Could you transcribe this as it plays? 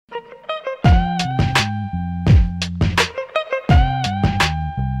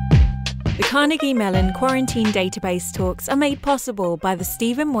The Carnegie Mellon Quarantine Database Talks are made possible by the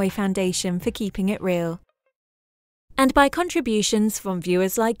Stephen Moy Foundation for Keeping It Real, and by contributions from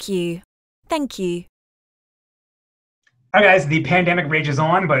viewers like you. Thank you. All right, guys, the pandemic rages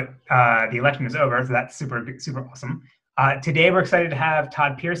on, but the election is over, so that's super awesome. Today, we're excited to have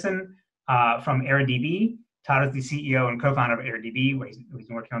Todd Persen from EraDB. Todd is the CEO and co-founder of EraDB, where he's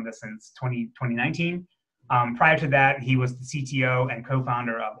been working on this since 2019. Prior to that, he was the CTO and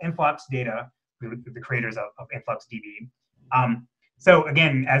co-founder of Influx Data, the creators of InfluxDB. So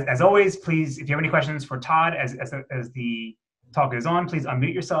again, as always, please, if you have any questions for Todd as the talk goes on, please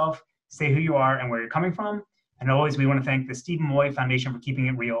unmute yourself, say who you are and where you're coming from. And always, we want to thank the Stephen Moy Foundation for Keeping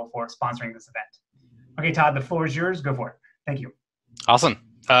It Real for sponsoring this event. Okay, Todd, the floor is yours. Go for it. Thank you. Awesome.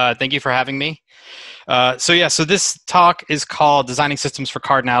 Thank you for having me. So this talk is called Designing Systems for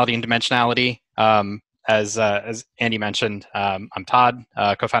Cardinality and Dimensionality. As Andy mentioned, I'm Todd,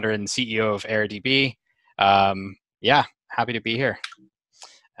 co-founder and CEO of EraDB. Happy to be here.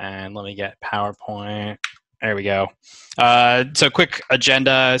 And let me get PowerPoint. There we go. So quick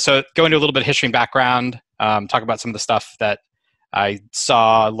agenda. So go into a little bit of history and background, talk about some of the stuff that I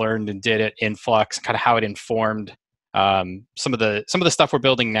saw, learned, and did at Influx, kind of how it informed some of the stuff we're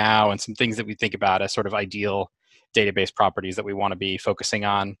building now and some things that we think about as sort of ideal database properties that we want to be focusing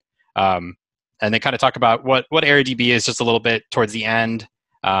on. And then kind of talk about what EraDB is just a little bit towards the end.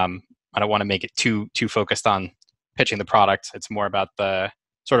 I don't want to make it too focused on pitching the product. It's more about the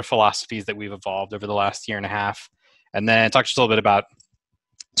sort of philosophies that we've evolved over the last year and a half. And then talk just a little bit about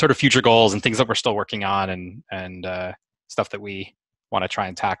sort of future goals and things that we're still working on and stuff that we want to try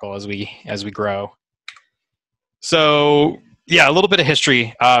and tackle as we grow. So yeah, a little bit of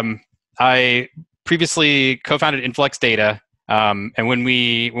history. I previously co-founded Influx Data. And when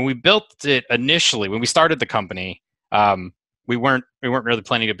we built it initially, when we started the company, we weren't really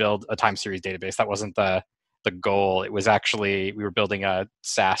planning to build a time series database. That wasn't the goal. It was actually, we were building a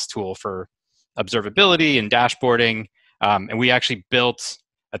SaaS tool for observability and dashboarding. And we actually built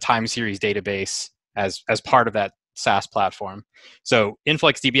a time series database as part of that SaaS platform. So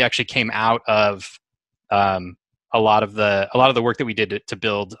InfluxDB actually came out of a lot of the work that we did to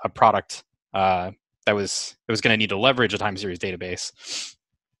build a product that was going to need to leverage a time series database.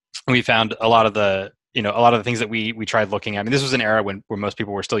 And we found a lot of the things that we tried looking at. I mean, this was an era where most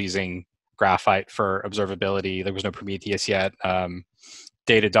people were still using Graphite for observability. There was no Prometheus yet.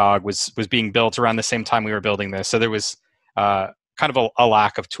 Datadog was being built around the same time we were building this. So there was kind of a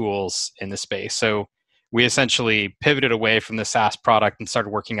lack of tools in the space. So we essentially pivoted away from the SaaS product and started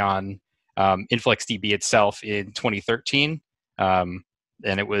working on InfluxDB itself in 2013.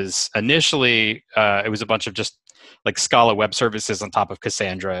 And it was initially, it was a bunch of just like Scala web services on top of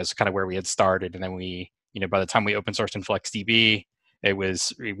Cassandra is kind of where we had started. And then we, by the time we open sourced InfluxDB,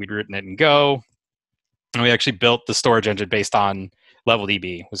 we'd written it in Go. And we actually built the storage engine based on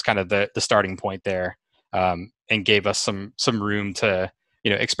LevelDB was kind of the starting point there, and gave us some room to,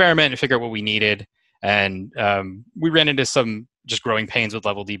 experiment and figure out what we needed. And we ran into some just growing pains with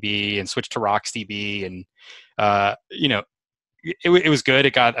LevelDB and switched to RocksDB. And, it was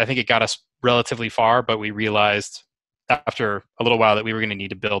good. I think it got us relatively far, but we realized after a little while that we were going to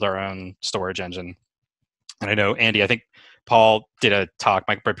need to build our own storage engine. And I know, Andy, I think Paul did a talk,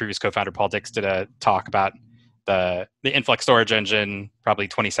 my previous co-founder, Paul Dix, did a talk about the Influx storage engine, probably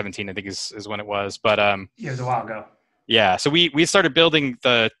 2017, I think is when it was. But it was a while ago. Yeah, so we started building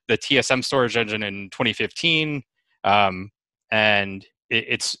the TSM storage engine in 2015, and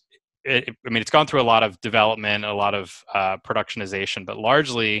it's gone through a lot of development, a lot of productionization, but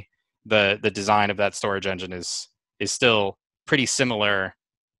largely the design of that storage engine is still pretty similar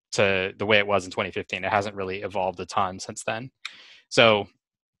to the way it was in 2015. It hasn't really evolved a ton since then. So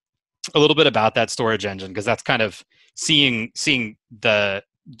a little bit about that storage engine, because that's kind of seeing the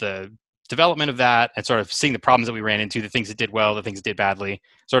development of that and sort of seeing the problems that we ran into, the things that did well, the things that did badly,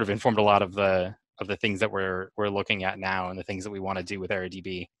 sort of informed a lot of the things that we're looking at now and the things that we want to do with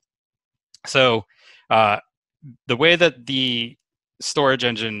EraDB. So the way that the storage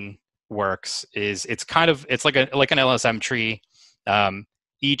engine works is it's like an LSM tree.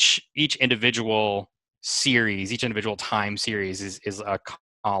 Each individual series, each individual time series is a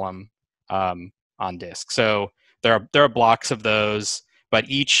column on disk. So there are blocks of those, but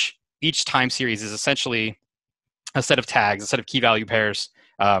each time series is essentially a set of tags, a set of key value pairs,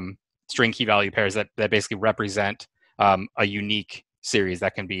 string key value pairs that basically represent a unique series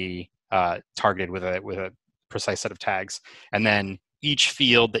that can be targeted with a precise set of tags. And then each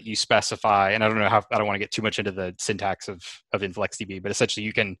field that you specify, and I don't want to get too much into the syntax of InfluxDB, but essentially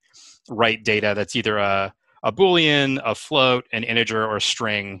you can write data that's either a Boolean, a float, an integer, or a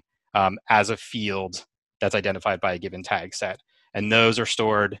string as a field that's identified by a given tag set. And those are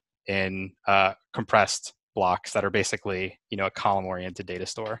stored in compressed blocks that are basically, a column-oriented data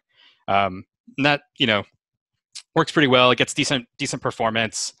store. And that, works pretty well. It gets decent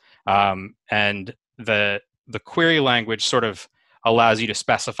performance, and the query language sort of allows you to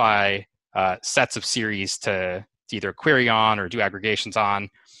specify sets of series to either query on or do aggregations on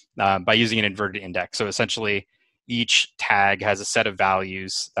by using an inverted index. So essentially, each tag has a set of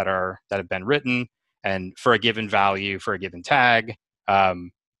values that have been written, and for a given value for a given tag,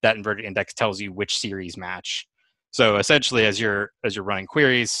 that inverted index tells you which series match. So essentially, as you're running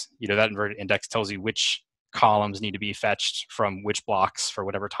queries, that inverted index tells you which columns need to be fetched from which blocks for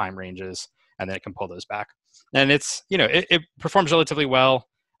whatever time ranges, and then it can pull those back. And it's, it performs relatively well,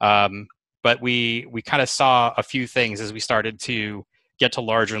 but we kind of saw a few things as we started to get to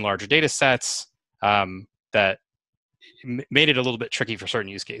larger and larger data sets that made it a little bit tricky for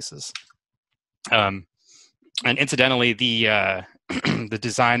certain use cases. And incidentally, the the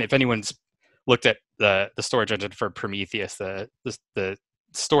design, if anyone's looked at the storage engine for Prometheus, the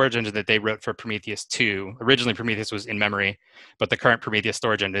storage engine that they wrote for Prometheus 2, originally Prometheus was in memory, but the current Prometheus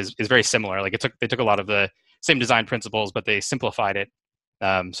storage engine is very similar. Like they took a lot of the same design principles, but they simplified it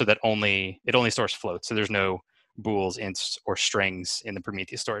so that it only stores floats. So there's no bools, ints, or strings in the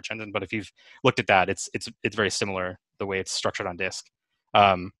Prometheus storage engine. But if you've looked at that, it's very similar the way it's structured on disk.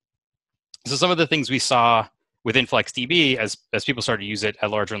 So some of the things we saw with InfluxDB as people started to use it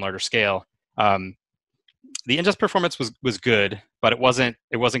at larger and larger scale, the ingest performance was good, but it wasn't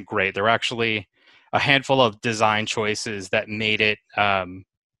great. There were actually a handful of design choices that made it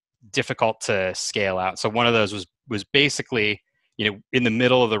difficult to scale out. So one of those was basically, in the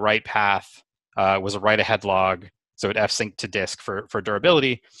middle of the write path was a write-ahead log, so it f-synced to disk for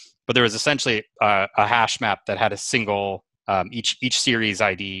durability. But there was essentially a hash map that had a single each series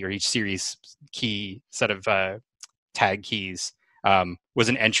ID or each series key set of tag keys was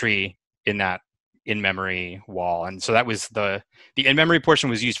an entry in that in-memory wall. And so that was the in-memory portion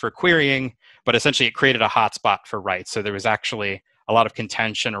was used for querying, but essentially it created a hotspot for writes. So there was actually a lot of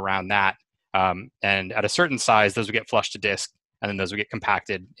contention around that. And at a certain size, those would get flushed to disk, and then those would get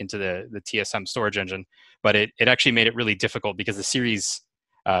compacted into the TSM storage engine. But it actually made it really difficult because the series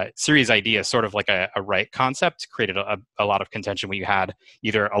idea, sort of like a write concept, created a lot of contention when you had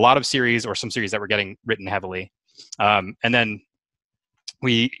either a lot of series or some series that were getting written heavily. And then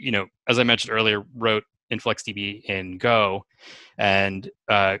we, as I mentioned earlier, wrote InfluxDB in Go, and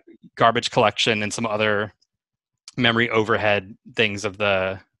garbage collection and some other memory overhead things of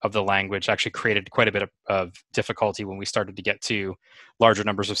the language actually created quite a bit of difficulty when we started to get to larger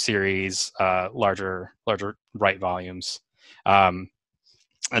numbers of series, larger write volumes.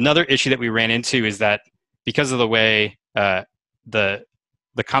 Another issue that we ran into is that because of the way the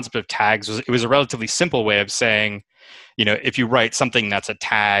concept of tags was a relatively simple way of saying, if you write something that's a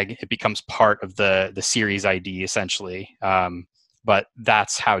tag, it becomes part of the series ID essentially. But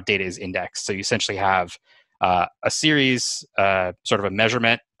that's how data is indexed. So you essentially have a series, sort of a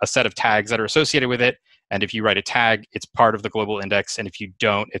measurement, a set of tags that are associated with it. And if you write a tag, it's part of the global index. And if you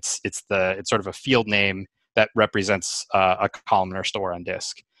don't, it's sort of a field name that represents a columnar store on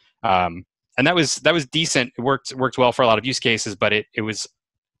disk. And that was decent. It worked well for a lot of use cases, but it was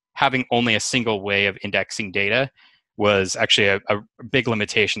having only a single way of indexing data was actually a big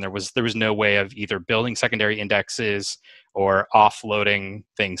limitation. There was no way of either building secondary indexes or offloading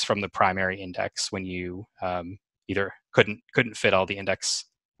things from the primary index when you either couldn't fit all the index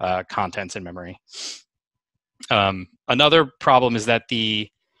contents in memory. Another problem is that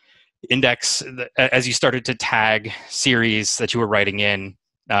the index, as you started to tag series that you were writing in,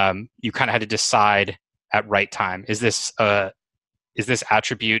 you kind of had to decide at write time, is this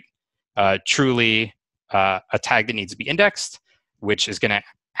attribute truly a tag that needs to be indexed, which is going to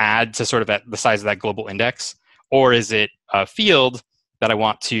add to sort of the size of that global index, or is it a field that I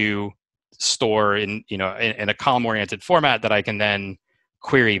want to store in a column-oriented format that I can then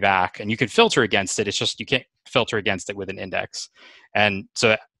query back? And you can filter against it. It's just you can't filter against it with an index. And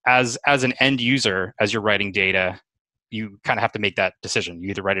so as an end user, as you're writing data, you kind of have to make that decision. You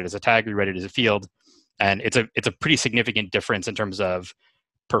either write it as a tag or you write it as a field. And it's a pretty significant difference in terms of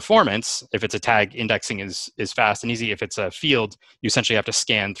performance. If it's a tag, indexing is fast and easy. If it's a field, you essentially have to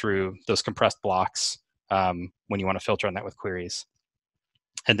scan through those compressed blocks when you want to filter on that with queries.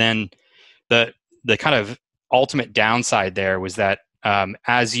 And then the kind of ultimate downside there was that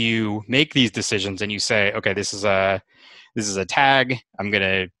as you make these decisions and you say, okay, this is a tag,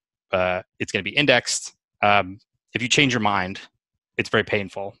 it's gonna be indexed. If you change your mind it's very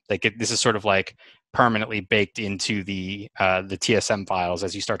painful. Like this is sort of like permanently baked into the TSM files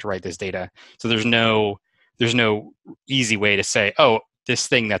as you start to write this data. So there's no easy way to say, oh, this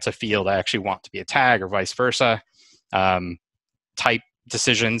thing that's a field I actually want to be a tag, or vice versa. Type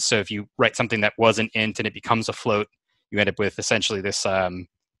decisions. So if you write something that was an int and it becomes a float, you end up with essentially this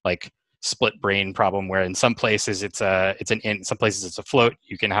like split brain problem where in some places it's an int, in some places it's a float.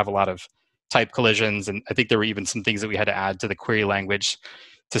 You can have a lot of type collisions, and I think there were even some things that we had to add to the query language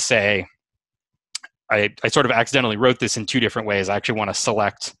to say, I sort of accidentally wrote this in two different ways. I actually want to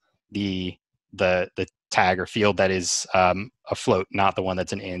select the tag or field that is a float, not the one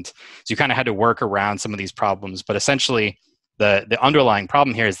that's an int. So you kind of had to work around some of these problems, but essentially the underlying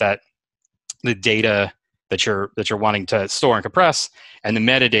problem here is that the data that you're wanting to store and compress and the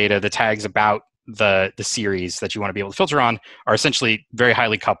metadata, the tags about the series that you want to be able to filter on, are essentially very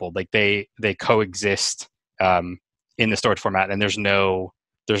highly coupled. Like they coexist in the storage format, and there's no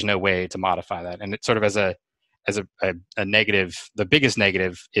way to modify that. And it's sort of as a negative, the biggest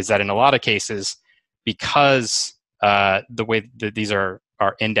negative is that in a lot of cases, because the way that these are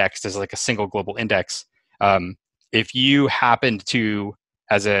indexed as like a single global index, if you happen to,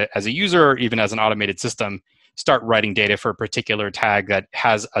 as a user or even as an automated system, start writing data for a particular tag that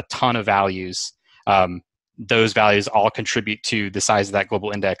has a ton of values, those values all contribute to the size of that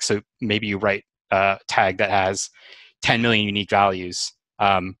global index. So maybe you write a tag that has 10 million unique values.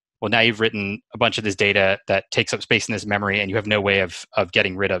 Well, now you've written a bunch of this data that takes up space in this memory, and you have no way of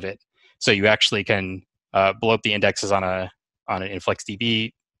getting rid of it. So you actually can blow up the indexes on an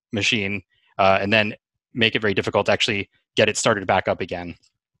InfluxDB machine, and then make it very difficult to actually get it started back up again.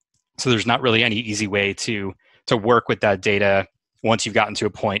 So there's not really any easy way to work with that data once you've gotten to a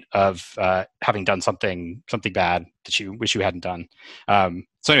point of having done something bad that you wish you hadn't done.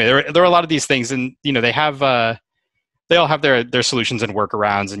 So anyway, there are a lot of these things, and they all have their solutions and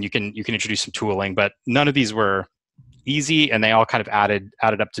workarounds, and you can introduce some tooling, but none of these were easy, and they all kind of added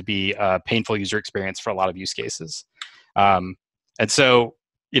up to be a painful user experience for a lot of use cases. And so,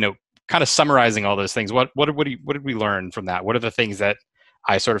 kind of summarizing all those things, what did we learn from that? What are the things that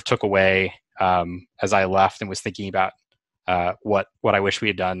I sort of took away as I left and was thinking about what I wish we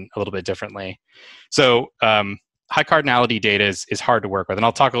had done a little bit differently? So high cardinality data is hard to work with, and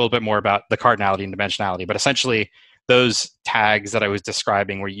I'll talk a little bit more about the cardinality and dimensionality, but essentially those tags that I was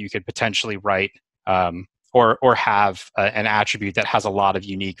describing where you could potentially write or have an attribute that has a lot of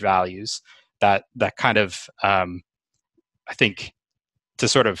unique values, that kind of, I think, to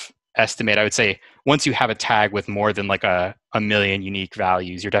sort of estimate, I would say once you have a tag with more than like a million unique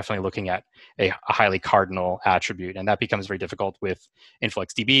values, you're definitely looking at a highly cardinal attribute, and that becomes very difficult with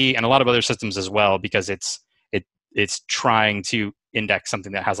InfluxDB and a lot of other systems as well, because it's trying to index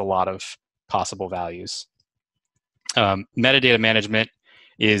something that has a lot of possible values. Metadata management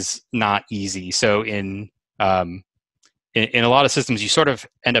is not easy. So in a lot of systems, you sort of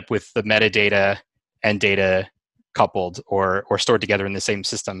end up with the metadata and data coupled or stored together in the same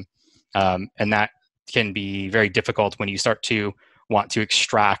system. And that can be very difficult when you start to want to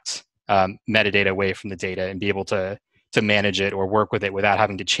extract metadata away from the data and be able to manage it or work with it without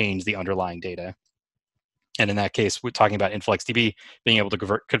having to change the underlying data. And in that case, we're talking about InfluxDB being able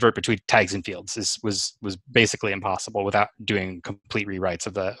to convert between tags and fields was basically impossible without doing complete rewrites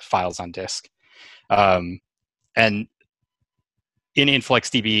of the files on disk. And in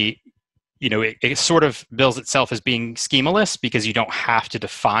InfluxDB, it sort of bills itself as being schemaless because you don't have to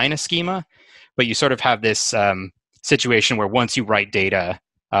define a schema, but you sort of have this situation where once you write data,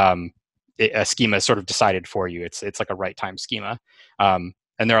 a schema is sort of decided for you. It's like a write time schema. And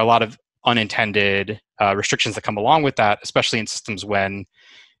there are a lot of unintended restrictions that come along with that, especially in systems when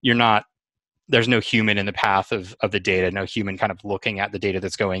there's no human in the path of the data, no human kind of looking at the data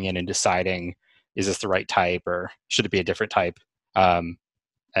that's going in and deciding, is this the right type or should it be a different type?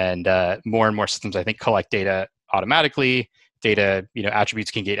 And more and more systems, I think, collect data automatically. Data,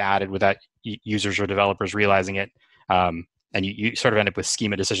 attributes can get added without users or developers realizing it. And you sort of end up with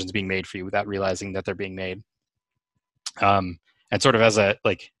schema decisions being made for you without realizing that they're being made. And sort of as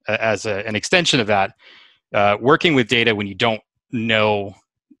an extension of that, working with data when you don't know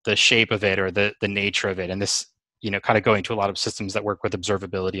the shape of it or the nature of it, and this, kind of going to a lot of systems that work with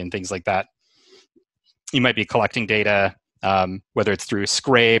observability and things like that. You might be collecting data, whether it's through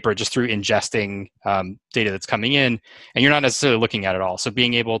scrape or just through ingesting data that's coming in, and you're not necessarily looking at it all. So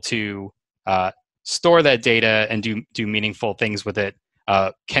being able to store that data and do meaningful things with it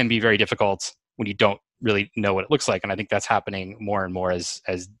can be very difficult when you don't really know what it looks like. And I think that's happening more and more as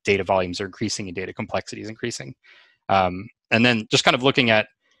data volumes are increasing and data complexity is increasing. And then just kind of looking at,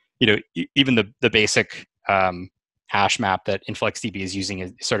 even the basic hash map that InfluxDB is using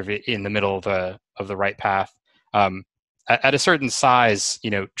is sort of in the middle of the right path. At a certain size,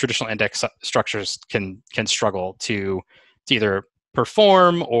 traditional index structures can struggle to either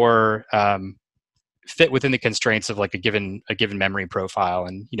perform or fit within the constraints of like a given memory profile.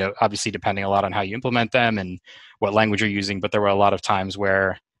 And obviously depending a lot on how you implement them and what language you're using. But there were a lot of times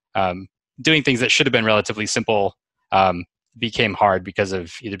where doing things that should have been relatively simple became hard because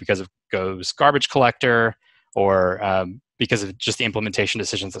of Go's garbage collector or because of just the implementation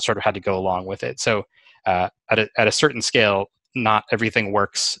decisions that sort of had to go along with it. So at a certain scale, not everything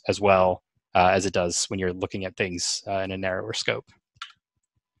works as well as it does when you're looking at things in a narrower scope.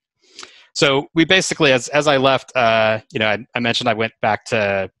 So we basically, as I left, I mentioned I went back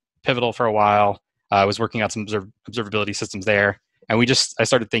to Pivotal for a while. I was working on some observability systems there, and I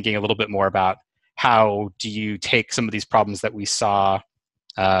started thinking a little bit more about how do you take some of these problems that we saw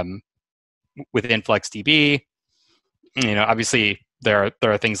with InfluxDB. Obviously there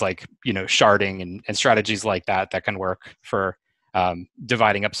are things like sharding and strategies like that can work for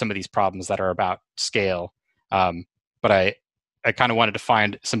dividing up some of these problems that are about scale. But I kind of wanted to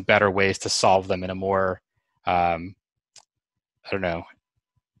find some better ways to solve them in a more in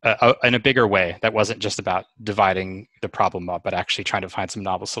a bigger way that wasn't just about dividing the problem up, but actually trying to find some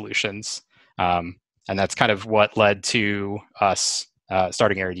novel solutions. And that's kind of what led to us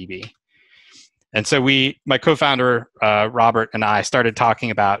starting EraDB. And so my co-founder, Robert, and I started talking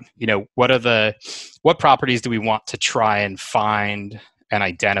about, what properties do we want to try and find and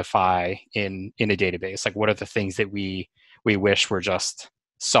identify in a database? Like, what are the things that we wish were just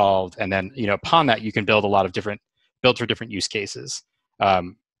solved? And then, upon that, you can build for different use cases.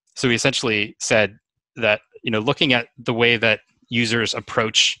 So we essentially said that, looking at the way that users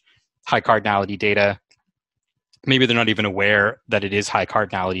approach high cardinality data, maybe they're not even aware that it is high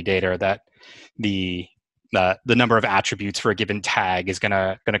cardinality data, or that the number of attributes for a given tag is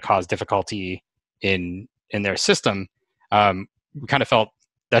gonna cause difficulty in their system. We kind of felt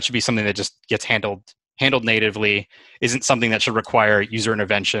that should be something that just gets handled natively, isn't something that should require user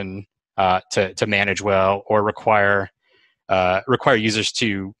intervention to manage well, or require users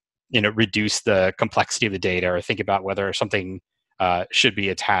to reduce the complexity of the data, or think about whether something should be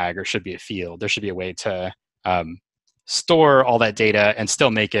a tag or should be a field. There should be a way to store all that data and still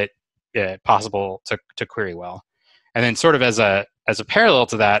make it possible to query well. And then, sort of as a parallel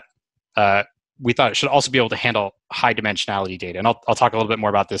to that, we thought it should also be able to handle high dimensionality data. And I'll talk a little bit more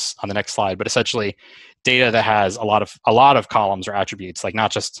about this on the next slide. But essentially, data that has a lot of columns or attributes, like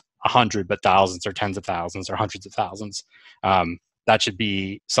not just 100, but thousands or tens of thousands or hundreds of thousands. That should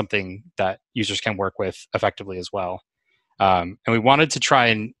be something that users can work with effectively as well. And we wanted to try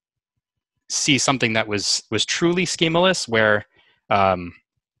and see something that was truly schemaless, where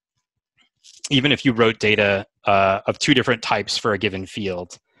even if you wrote data of two different types for a given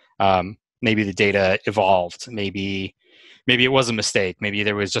field, maybe the data evolved, maybe it was a mistake, maybe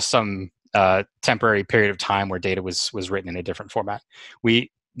there was just some temporary period of time where data was written in a different format.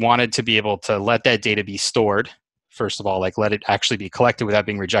 We wanted to be able to let that data be stored, first of all, like let it actually be collected without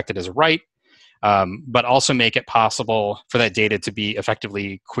being rejected as a write, but also make it possible for that data to be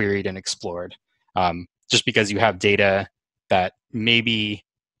effectively queried and explored. Just because you have data that maybe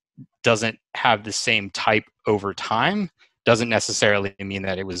doesn't have the same type over time doesn't necessarily mean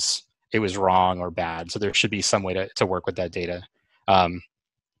that it was wrong or bad. So there should be some way to work with that data. Being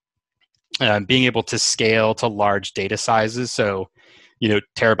able to scale to large data sizes. So,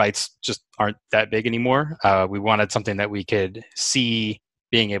 terabytes just aren't that big anymore. We wanted something that we could see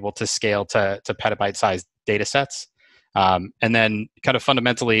being able to scale to petabyte sized data sets. And then kind of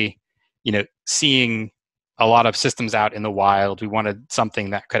fundamentally, seeing a lot of systems out in the wild, we wanted something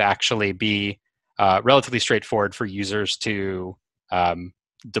that could actually be relatively straightforward for users to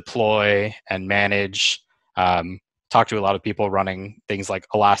deploy and manage. Talk to a lot of people running things like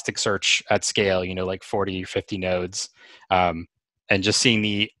Elasticsearch at scale, like 40, 50 nodes. And just seeing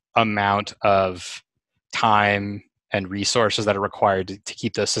the amount of time and resources that are required to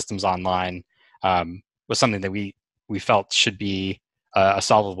keep those systems online was something that we felt should be a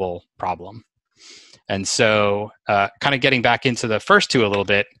solvable problem. And so kind of getting back into the first two a little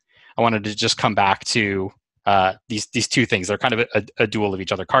bit, I wanted to just come back to these two things. They're kind of a dual of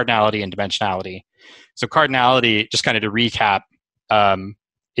each other, cardinality and dimensionality. So cardinality, just kind of to recap,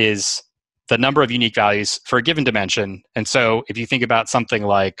 is the number of unique values for a given dimension. And so if you think about something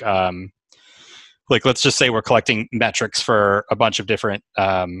like let's just say we're collecting metrics for a bunch of different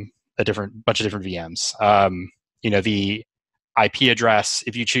VMs. The IP address,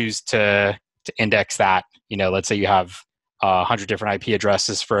 if you choose to index that, let's say you have 100 different IP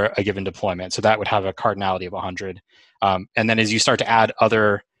addresses for a given deployment. So that would have a cardinality of 100. And then as you start to add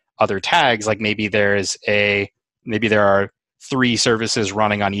other tags, like maybe there are 3 services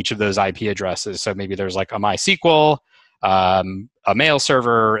running on each of those IP addresses. So maybe there's like a MySQL, a mail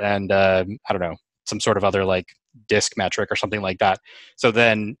server, and I don't know, some sort of other like disk metric or something like that. So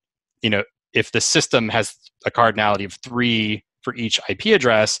then, if the system has a cardinality of 3 for each IP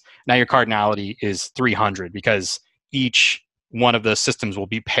address, now your cardinality is 300 because each one of those systems will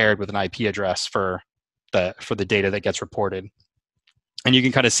be paired with an IP address for the data that gets reported. And you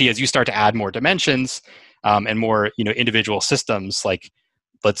can kind of see as you start to add more dimensions and more individual systems, like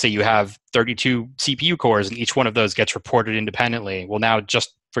let's say you have 32 CPU cores and each one of those gets reported independently. Well, now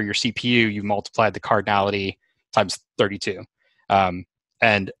just for your CPU, you multiplied the cardinality times 32.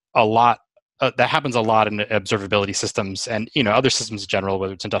 And a lot that happens a lot in observability systems and other systems in general,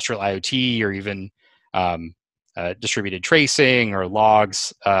 whether it's industrial IoT or even distributed tracing or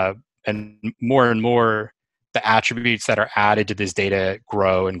logs, and more the attributes that are added to this data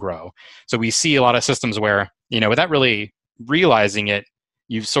grow and grow. So we see a lot of systems where, without really realizing it,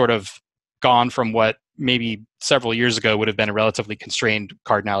 you've sort of gone from what maybe several years ago would have been a relatively constrained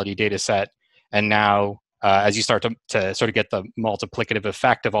cardinality data set. And now, as you start to sort of get the multiplicative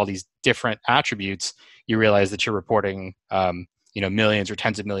effect of all these different attributes, you realize that you're reporting, millions or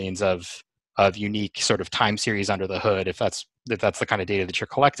tens of millions of unique sort of time series under the hood, if that's the kind of data that you're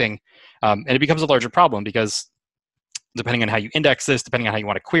collecting. And it becomes a larger problem because depending on how you index this, depending on how you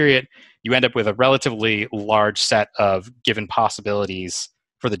want to query it, you end up with a relatively large set of given possibilities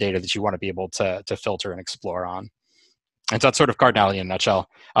for the data that you want to be able to filter and explore on. And so that's sort of cardinality in a nutshell.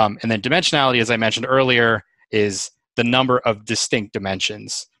 And then dimensionality, as I mentioned earlier, is the number of distinct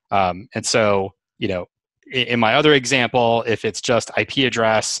dimensions. And so, in my other example, if it's just IP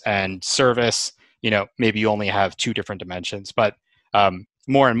address and service, maybe you only have 2 different dimensions. But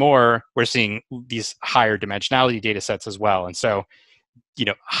more and more, we're seeing these higher dimensionality data sets as well. And so,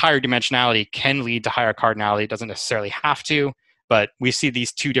 higher dimensionality can lead to higher cardinality. It doesn't necessarily have to, but we see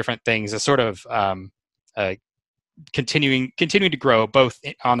these 2 different things as sort of continuing to grow both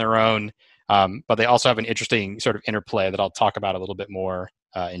on their own, but they also have an interesting sort of interplay that I'll talk about a little bit more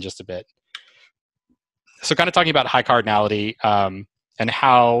in just a bit. So kind of talking about high cardinality and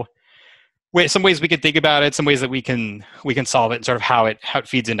how some ways we could think about it, some ways that we can solve it, and sort of how it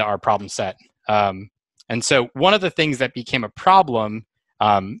feeds into our problem set. And so one of the things that became a problem,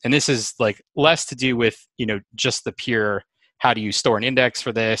 and this is like less to do with just the pure how do you store an index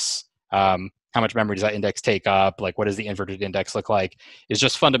for this, how much memory does that index take up, like what does the inverted index look like, is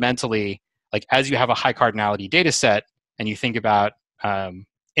just fundamentally like as you have a high cardinality data set and you think about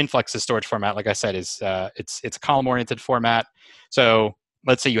Influx's storage format, like I said, is it's a column-oriented format. So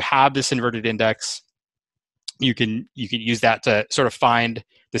let's say you have this inverted index, you can use that to sort of find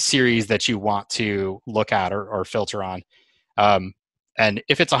the series that you want to look at or filter on. And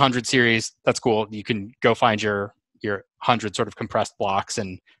if it's 100 series, that's cool. You can go find your 100 sort of compressed blocks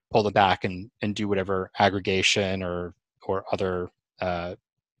and pull them back and do whatever aggregation or other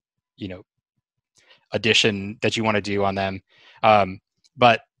addition that you want to do on them.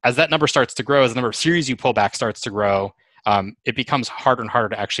 But as that number starts to grow, as the number of series you pull back starts to grow, it becomes harder and harder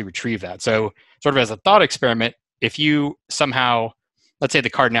to actually retrieve that. So sort of as a thought experiment, if you somehow, let's say the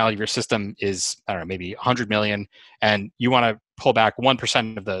cardinality of your system is, I don't know, maybe 100 million, and you want to pull back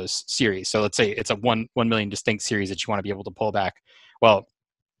 1% of those series. So let's say it's a 1 million distinct series that you want to be able to pull back. Well,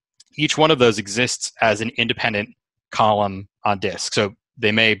 each one of those exists as an independent column on disk. So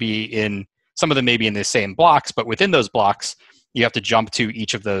they may be some of them may be in the same blocks, but within those blocks, you have to jump to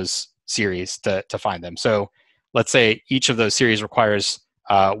each of those series to find them. So let's say each of those series requires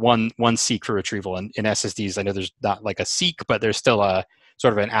one seek for retrieval. And in SSDs, I know there's not like a seek, but there's still a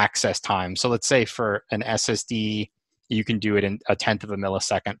sort of an access time. So let's say for an SSD, you can do it in 1/10 of a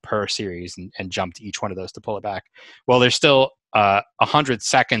millisecond per series and jump to each one of those to pull it back. Well, there's still 100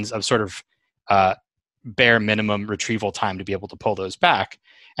 seconds of sort of bare minimum retrieval time to be able to pull those back.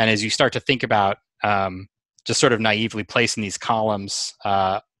 And as you start to think about just sort of naively placing these columns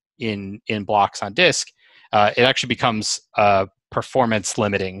in blocks on disk, it actually becomes performance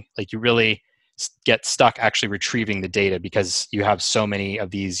limiting. Like you really get stuck actually retrieving the data because you have so many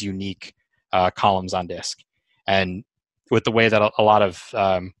of these unique columns on disk. And with the way that a lot of,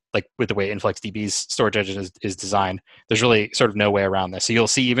 like with the way InfluxDB's storage engine is designed, there's really sort of no way around this. So you'll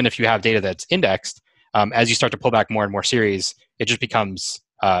see even if you have data that's indexed, as you start to pull back more and more series, it just becomes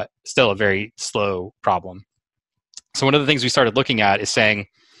still a very slow problem. So one of the things we started looking at is saying,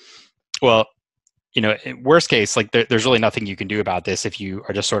 well, in worst case, like there's really nothing you can do about this if you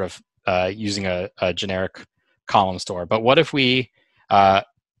are just sort of using a generic column store. But what if we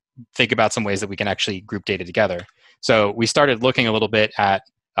think about some ways that we can actually group data together? So we started looking a little bit at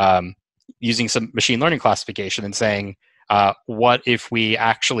using some machine learning classification and saying, what if we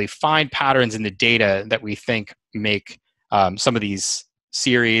actually find patterns in the data that we think make some of these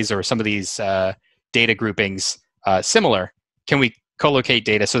series or some of these data groupings similar? Can we co-locate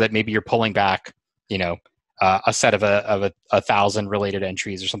data so that maybe you're pulling back, a set of 1,000 related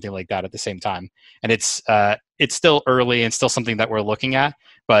entries or something like that at the same time? And it's still early and still something that we're looking at,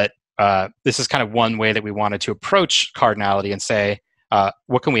 but this is kind of one way that we wanted to approach cardinality and say,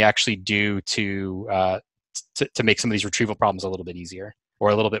 what can we actually do to make some of these retrieval problems a little bit easier or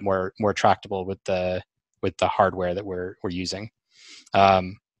a little bit more tractable with the hardware that we're using.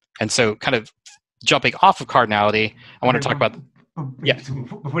 And so kind of jumping off of cardinality, I want to talk about... Yeah. So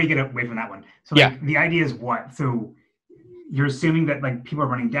before you get away from that one, so the idea is what? So you're assuming that like people are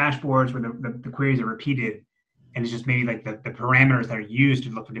running dashboards where the queries are repeated, and it's just maybe like the parameters that are used to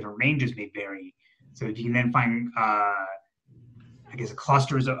look for different ranges may vary. So if you can then find, I guess,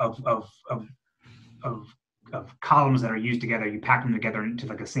 clusters of columns that are used together, you pack them together into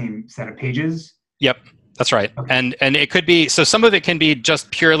like the same set of pages. Yep. That's right. Okay. And it could be, so some of it can be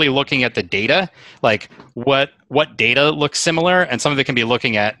just purely looking at the data, like what data looks similar, and some of it can be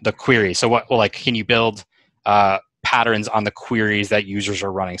looking at the query. So can you build patterns on the queries that users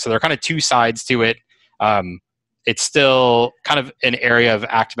are running? So there are kind of two sides to it. It's still kind of an area of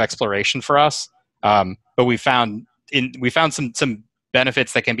active exploration for us, but we found some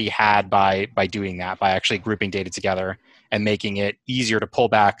benefits that can be had by doing that, by actually grouping data together and making it easier to pull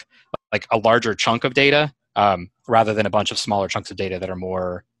back like a larger chunk of data rather than a bunch of smaller chunks of data that are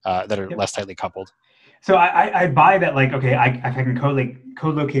more less tightly coupled. So I buy that, like, okay, if I can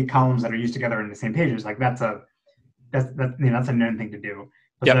co-locate columns that are used together in the same pages, like that's a known thing to do.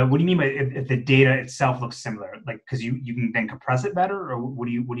 But what do you mean by if the data itself looks similar? Like, because you can then compress it better, or what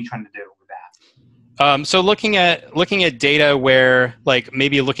are you trying to do with that? So looking at data where, like,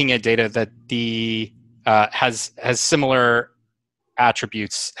 maybe looking at data that the has similar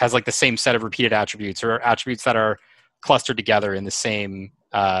attributes, has like the same set of repeated attributes, or attributes that are clustered together in the same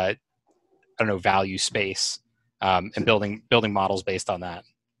value space, and building models based on that.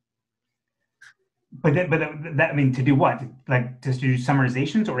 But that, I mean, to do what? Like, just do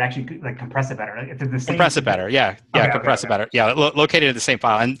summarizations, or actually like compress it better? Like, if they're the same, compress it better, yeah, compress it better, yeah, located in the same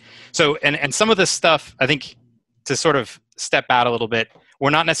file. And so, and some of this stuff, I think, to sort of step out a little bit, we're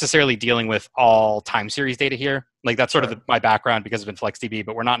not necessarily dealing with all time series data here. Like, that's sort of my background because of InfluxDB,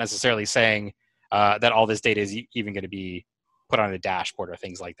 but we're not necessarily saying that all this data is even going to be put on a dashboard or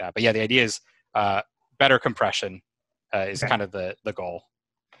things like that. But yeah, the idea is better compression is kind of the goal.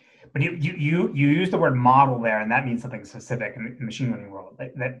 But you use the word model there, and that means something specific in the machine learning world.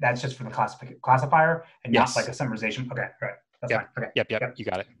 That's just for the classifier, and not like a summarization. Okay, right. That's fine. Okay. Yep. You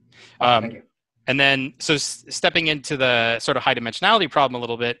got it. Thank you. And then, so stepping into the sort of high dimensionality problem a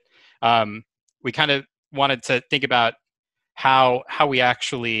little bit, we kind of wanted to think about how we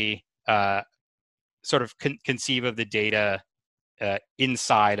actually sort of conceive of the data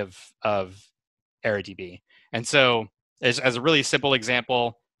inside of EraDB. And so, as a really simple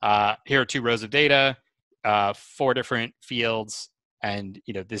example, here are 2 rows of data, 4 different fields, and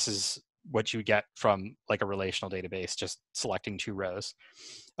this is what you get from like a relational database, just selecting 2 rows.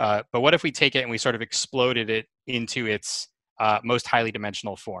 But what if we take it and we sort of exploded it into its most highly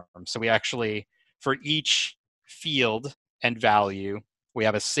dimensional form? So we actually, for each field and value, we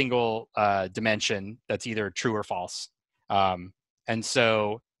have a single dimension that's either true or false. And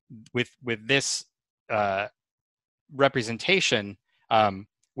so with this representation,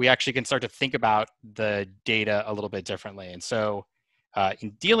 we actually can start to think about the data a little bit differently. And so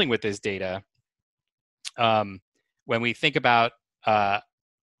in dealing with this data, when we think about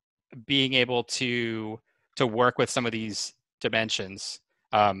being able to work with some of these dimensions,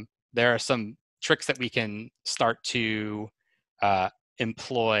 there are some tricks that we can start to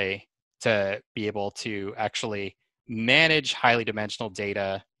employ to be able to actually manage highly dimensional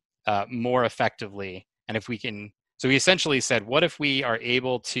data more effectively. And if we can, so we essentially said, what if we are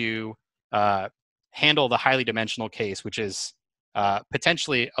able to handle the highly dimensional case, which is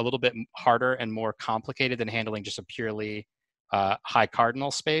potentially a little bit harder and more complicated than handling just a purely high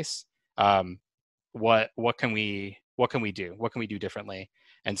cardinal space? What can we do? What can we do differently?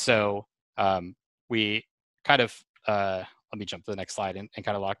 And so we kind of let me jump to the next slide and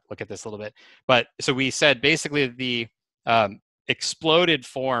kind of look at this a little bit. But so we said basically the exploded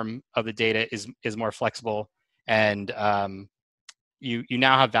form of the data is more flexible, and you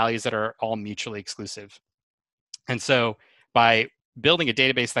now have values that are all mutually exclusive. And so by building a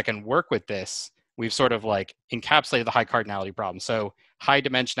database that can work with this, we've sort of like encapsulated the high cardinality problem. So high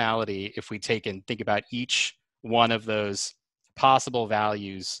dimensionality, if we take and think about each one of those possible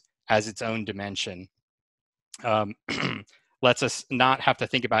values as its own dimension, lets us not have to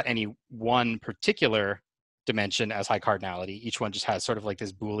think about any one particular dimension as high cardinality. Each one just has sort of like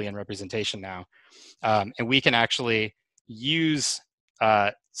this Boolean representation now. And we can actually use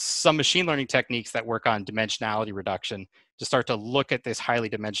some machine learning techniques that work on dimensionality reduction to start to look at this highly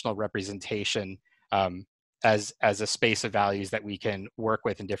dimensional representation as a space of values that we can work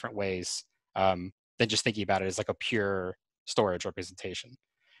with in different ways than just thinking about it as like a pure storage representation.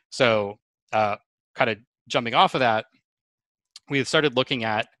 So kind of jumping off of that, we have started looking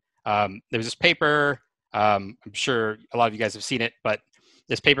at, there was this paper, I'm sure a lot of you guys have seen it, but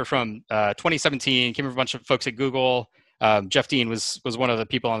this paper from 2017 came from a bunch of folks at Google. Jeff Dean was one of the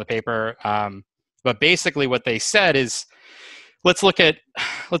people on the paper. But basically what they said is, let's look at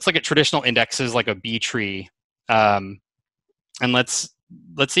traditional indexes like a B tree, and let's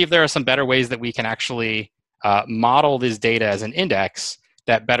see if there are some better ways that we can actually model this data as an index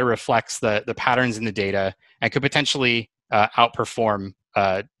that better reflects the patterns in the data and could potentially outperform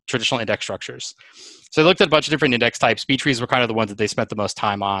traditional index structures. So they looked at a bunch of different index types. B trees were kind of the ones that they spent the most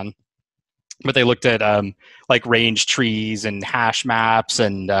time on, but they looked at like range trees and hash maps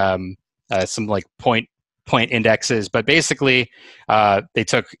and some like point indexes. But basically, they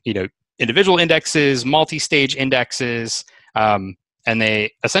took individual indexes, multi-stage indexes, and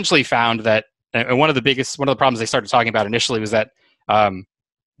they essentially found that. And one of the problems they started talking about initially was that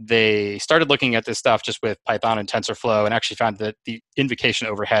they started looking at this stuff just with Python and TensorFlow, and actually found that the invocation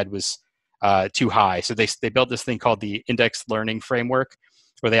overhead was too high. So they built this thing called the index learning framework,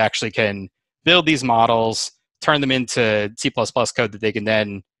 where they actually can build these models, turn them into C++ code that they can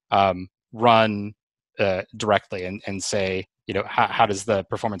then run directly and say, how does the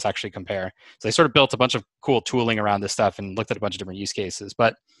performance actually compare? So they sort of built a bunch of cool tooling around this stuff and looked at a bunch of different use cases.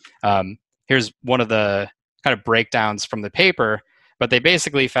 But here's one of the kind of breakdowns from the paper. But they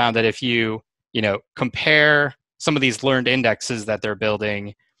basically found that if you compare some of these learned indexes that they're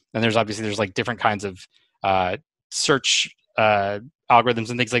building, and there's like different kinds of search algorithms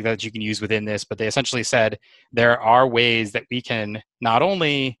and things like that you can use within this, but they essentially said there are ways that we can not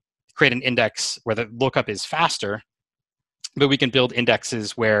only create an index where the lookup is faster, but we can build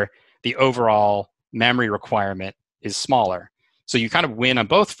indexes where the overall memory requirement is smaller. So you kind of win on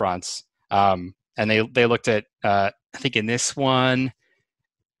both fronts. And they looked at, I think in this one,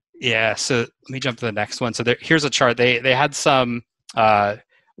 yeah, so let me jump to the next one. So here's a chart. They had some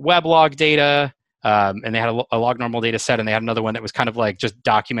weblog data, and they had a log normal data set, and they had another one that was kind of like just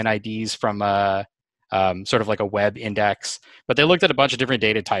document IDs from sort of like a web index. But they looked at a bunch of different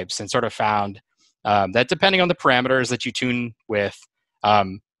data types and sort of found that depending on the parameters that you tune with,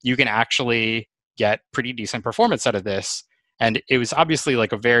 you can actually get pretty decent performance out of this. And it was obviously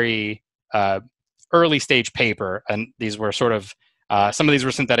like a very early stage paper, and these were sort of some of these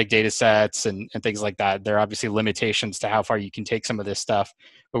were synthetic data sets and things like that. There are obviously limitations to how far you can take some of this stuff,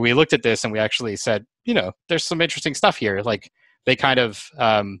 but we looked at this and we actually said, there's some interesting stuff here. Like they kind of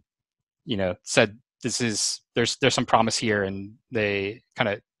said there's some promise here, and they kind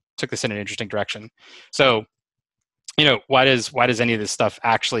of took this in an interesting direction. So why does any of this stuff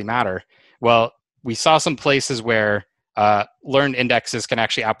actually matter? Well, we saw some places where learned indexes can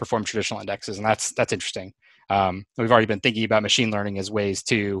actually outperform traditional indexes, and that's interesting. We've already been thinking about machine learning as ways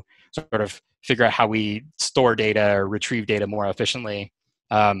to sort of figure out how we store data or retrieve data more efficiently.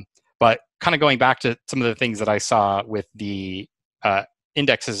 But kind of going back to some of the things that I saw with the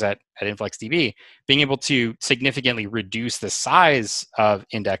indexes at InfluxDB, being able to significantly reduce the size of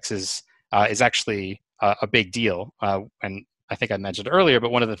indexes is actually a big deal. And I think I mentioned earlier,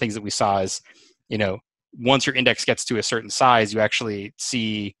 but one of the things that we saw is, once your index gets to a certain size, you actually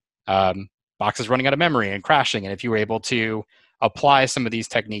see boxes running out of memory and crashing. And if you were able to apply some of these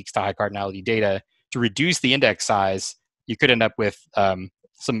techniques to high cardinality data to reduce the index size, you could end up with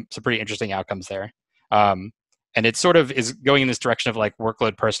some pretty interesting outcomes there. And it sort of is going in this direction of like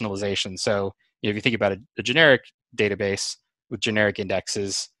workload personalization. So if you think about a generic database with generic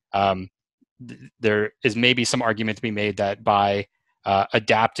indexes, there is maybe some argument to be made that by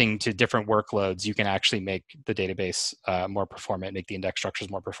adapting to different workloads, you can actually make the database more performant, make the index structures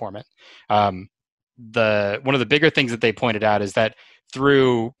more performant. One of the bigger things that they pointed out is that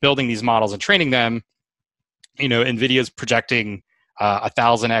through building these models and training them, NVIDIA's projecting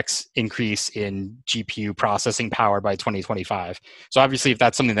 1,000x increase in GPU processing power by 2025. So obviously, if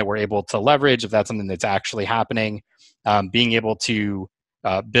that's something that we're able to leverage, if that's something that's actually happening, being able to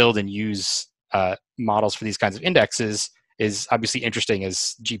build and use models for these kinds of indexes is obviously interesting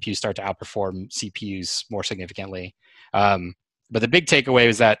as GPUs start to outperform CPUs more significantly. But the big takeaway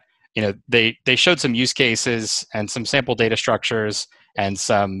is that they showed some use cases and some sample data structures and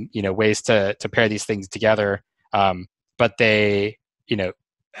some ways to pair these things together. But they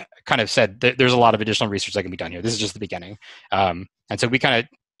kind of said that there's a lot of additional research that can be done here. This is just the beginning. And so we kind of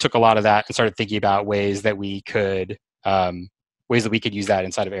took a lot of that and started thinking about ways that we could use that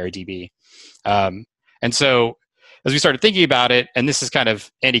inside of EraDB. And so as we started thinking about it, and this is kind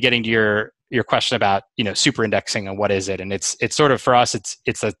of, Andy, getting to your question about super indexing and what is it, and it's sort of, for us,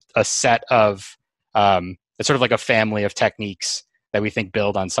 it's a set of it's sort of like a family of techniques that we think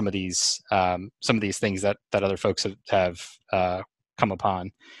build on some of these things that other folks have come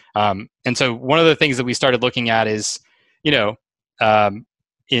upon. And so one of the things that we started looking at is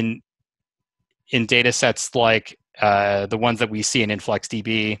in data sets like the ones that we see in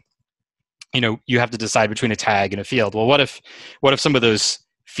InfluxDB, you have to decide between a tag and a field. Well, what if some of those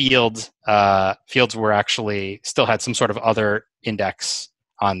fields were actually still had some sort of other index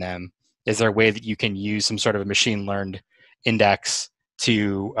on them? Is there a way that you can use some sort of a machine learned index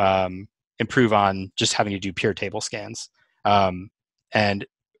to improve on just having to do pure table scans? And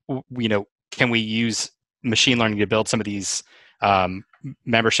can we use machine learning to build some of these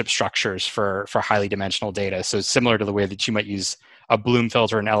membership structures for highly dimensional data? So similar to the way that you might use a Bloom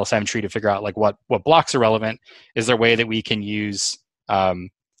filter and LSM tree to figure out like what blocks are relevant, is there a way that we can use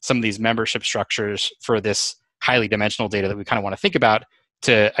some of these membership structures for this highly dimensional data that we kind of want to think about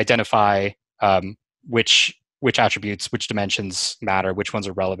to identify which attributes, which dimensions matter, which ones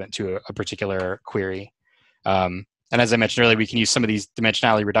are relevant to a particular query? And as I mentioned earlier, we can use some of these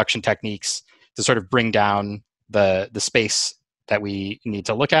dimensionality reduction techniques to sort of bring down the space that we need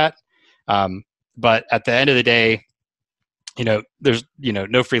to look at. But at the end of the day, there's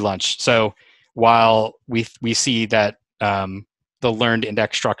no free lunch. So while we see that the learned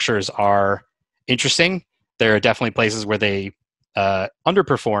index structures are interesting, there are definitely places where they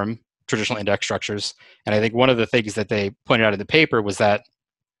underperform traditional index structures. And I think one of the things that they pointed out in the paper was that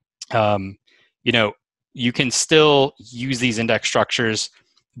you can still use these index structures,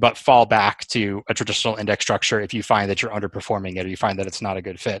 but fall back to a traditional index structure if you find that you're underperforming it or you find that it's not a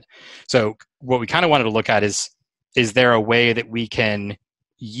good fit. So what we kind of wanted to look at is there a way that we can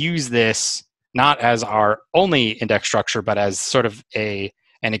use this not as our only index structure, but as sort of an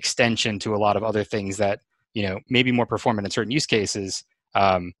extension to a lot of other things that may be more performant in certain use cases,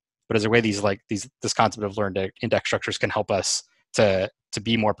 but as a way this concept of learned index structures can help us to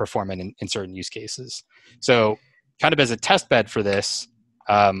be more performant in certain use cases. So kind of as a test bed for this,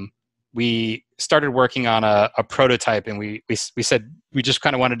 we started working on a prototype, and we said we just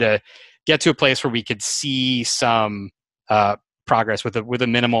kind of wanted to get to a place where we could see some progress with a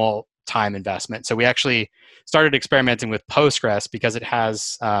minimal time investment. So we actually started experimenting with Postgres because it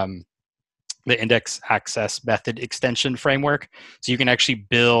has the index access method extension framework. So you can actually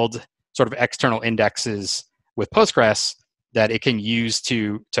build sort of external indexes with Postgres that it can use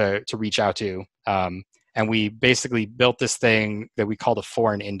to reach out to. And we basically built this thing that we call the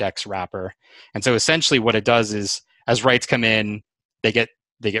foreign index wrapper. And so essentially what it does is, as writes come in, they get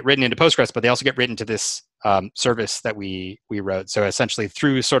written into Postgres, but they also get written to this service that we wrote. So essentially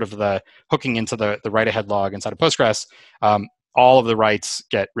through sort of the hooking into the write-ahead log inside of Postgres, all of the writes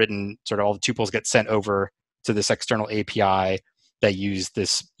get written, sort of all the tuples get sent over to this external API that use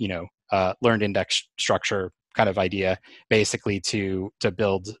this, learned index structure kind of idea, basically to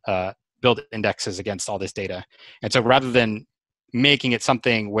build indexes against all this data. And so rather than making it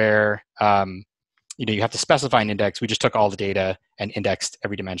something where you have to specify an index, we just took all the data and indexed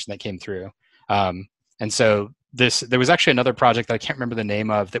every dimension that came through. And so there was actually another project that I can't remember the name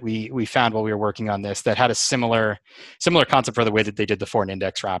of that we found while we were working on this that had a similar concept for the way that they did the foreign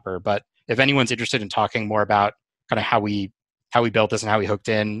index wrapper. But if anyone's interested in talking more about kind of how we built this and how we hooked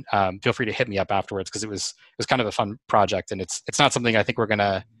in, feel free to hit me up afterwards, because it was kind of a fun project, and it's not something I think we're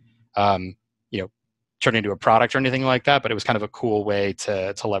gonna turn into a product or anything like that, but it was kind of a cool way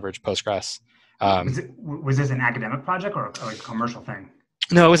to leverage Postgres. Was this an academic project or a commercial thing?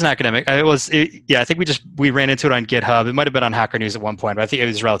 No, it was an academic. I think we ran into it on GitHub. It might have been on Hacker News at one point, but I think it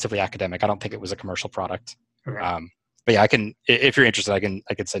was relatively academic. I don't think it was a commercial product. Okay. But yeah, I can, if you're interested, I can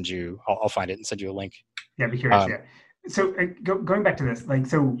send you. I'll find it and send you a link. Yeah, I'd be curious. Yeah. So going back to this,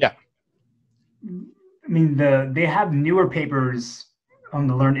 yeah. I mean, they have newer papers on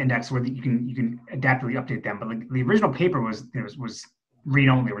the learned index where you can adaptively update them, but the original paper was read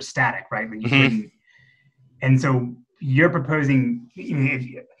only, was static, right? And so you're proposing.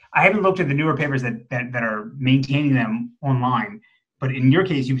 I haven't looked at the newer papers that are maintaining them online, But in your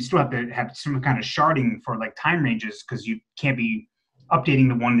case, you still have to have some kind of sharding for like time ranges because you can't be updating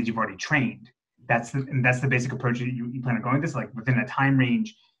the one that you've already trained. That's the basic approach that you plan on going this, like within a time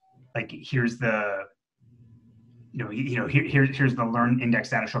range, like here's the here's the learn index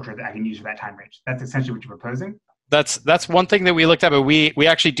data structure that I can use for that time range. That's essentially what you're proposing. That's one thing that we looked at, but we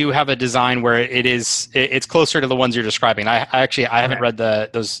actually do have a design where it's closer to the ones you're describing. I haven't read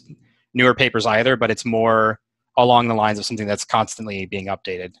those newer papers either, but it's more along the lines of something that's constantly being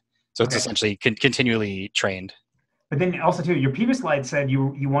updated. So it's essentially continually trained. But then also too, your previous slide said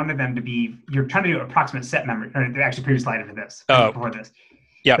you wanted them to be, you're trying to do approximate set memory, or the actually previous slide for this, before this.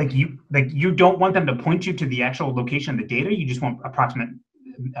 Yeah. Like you don't want them to point you to the actual location of the data. You just want approximate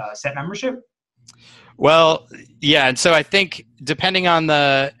set membership. Well, yeah, and so I think depending on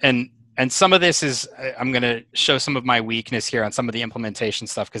and some of this is, I'm going to show some of my weakness here on some of the implementation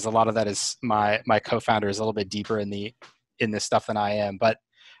stuff because a lot of that is my co-founder is a little bit deeper in this stuff than I am. But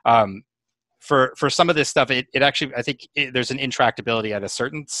for some of this stuff, it actually, I think there's an intractability at a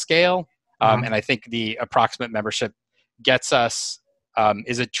certain scale, and I think the approximate membership gets us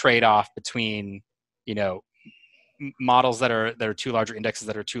is a trade-off between models that are too large or indexes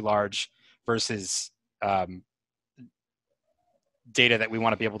that are too large versus data that we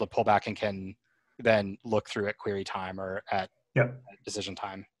want to be able to pull back and can then look through at query time or at decision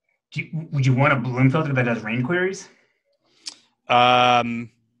time. Would you want a Bloom filter that does rain queries?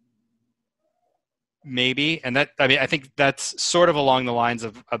 Maybe, and I think that's sort of along the lines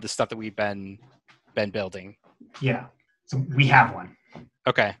of the stuff that we've been building. Yeah, so we have one.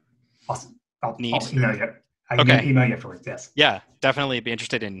 Okay. Awesome. I'll Neat. email you. I can email you afterwards. Yes. Yeah, definitely be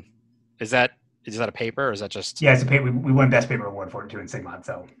interested in. Is that a paper or is that just? Yeah, it's a paper. We won Best Paper Award for it too in Sigmod.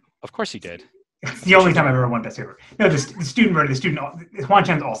 So. Of course you did. It's the only time I've ever won Best Paper. No, the student wrote it. The student. Juan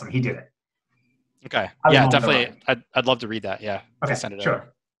Chen's awesome. He did it. Okay. Yeah, definitely. I'd love to read that. Yeah. Okay. Send it sure.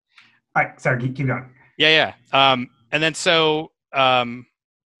 over. All right. Sorry. Keep going. Yeah. And then so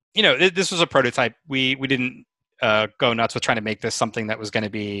this was a prototype. We didn't go nuts with trying to make this something that was going to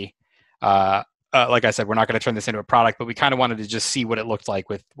be. Like I said, we're not going to turn this into a product, but we kind of wanted to just see what it looked like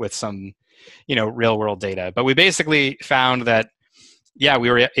with some, real world data. But we basically found that,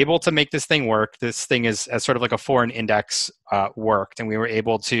 we were able to make this thing work. This thing is as sort of like a foreign index worked, and we were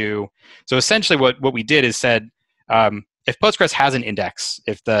able to. So essentially, what we did is said, if Postgres has an index,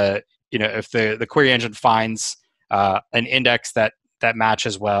 if the query engine finds an index that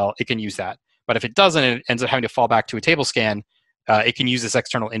matches well, it can use that. But if it doesn't, it ends up having to fall back to a table scan. It can use this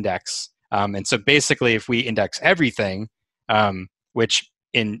external index. And so basically, if we index everything, which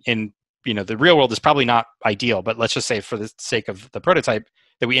in the real world is probably not ideal, but let's just say for the sake of the prototype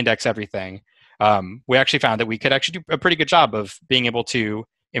that we index everything, we actually found that we could actually do a pretty good job of being able to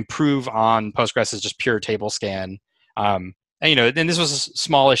improve on Postgres' just pure table scan. And this was a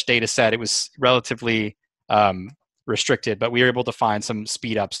smallish data set. It was relatively restricted, but we were able to find some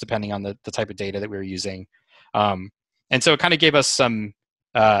speed ups depending on the type of data that we were using. And so it kind of gave us some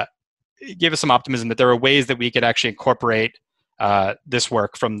optimism that there are ways that we could actually incorporate this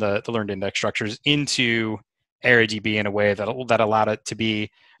work from the learned index structures into EraDB in a way that allowed it to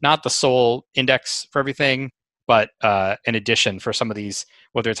be not the sole index for everything, but an addition for some of these,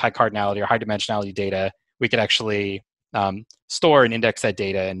 whether it's high cardinality or high dimensionality data, we could actually store and index that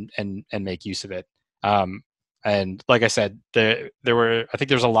data and make use of it. And like I said, I think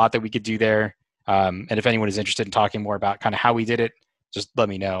there's a lot that we could do there. And if anyone is interested in talking more about kind of how we did it, just let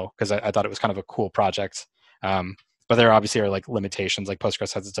me know, because I thought it was kind of a cool project. But there obviously are like limitations, like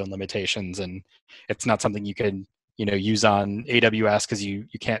Postgres has its own limitations, and it's not something you can use on AWS because you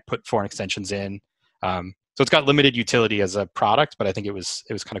can't put foreign extensions in. So it's got limited utility as a product, but I think it was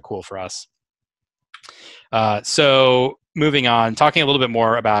kind of cool for us. So moving on, talking a little bit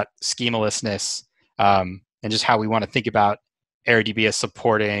more about schemalessness and just how we want to think about EraDB as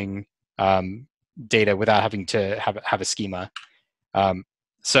supporting data without having to have a schema.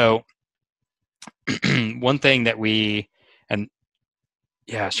 So one thing that I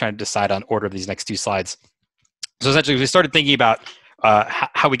was trying to decide on order of these next two slides. So essentially, we started thinking about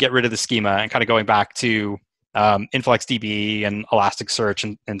how we get rid of the schema and kind of going back to InfluxDB and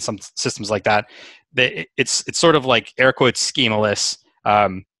Elasticsearch and some systems like that. It's sort of like air quotes schemaless,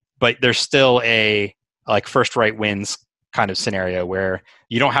 but there's still a like first write wins kind of scenario where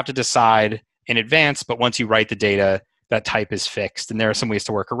you don't have to decide in advance, but once you write the data, that type is fixed, and there are some ways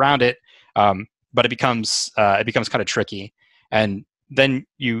to work around it. But it becomes kind of tricky, and then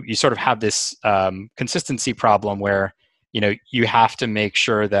you sort of have this consistency problem where you have to make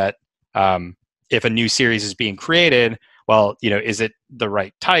sure that if a new series is being created, well, is it the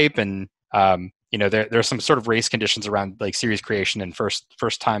right type, and there's some sort of race conditions around like series creation and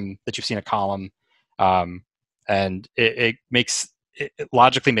first time that you've seen a column, and it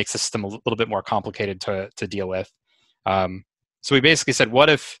logically makes the system a little bit more complicated to deal with. So we basically said, what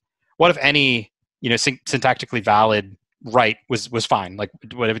if any syntactically valid write was fine? Like,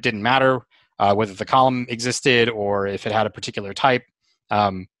 what if it didn't matter whether the column existed or if it had a particular type?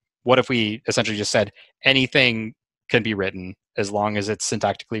 What if we essentially just said anything can be written as long as it's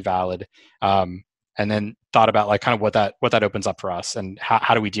syntactically valid, and then thought about like kind of what that opens up for us, and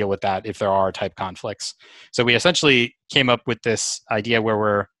how do we deal with that if there are type conflicts? So we essentially came up with this idea where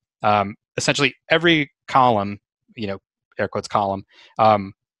we're essentially every column, air quotes column,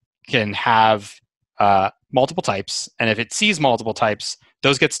 can have multiple types, and if it sees multiple types,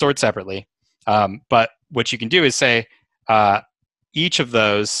 those get stored separately. But what you can do is say each of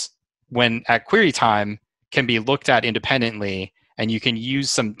those, when at query time, can be looked at independently, and you can use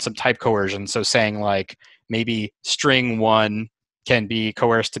some type coercion. So saying like maybe string 1 can be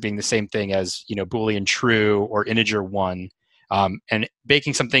coerced to being the same thing as Boolean true or integer 1, and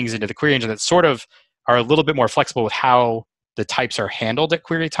baking some things into the query engine that sort of are a little bit more flexible with how the types are handled at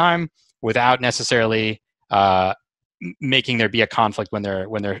query time, without necessarily making there be a conflict when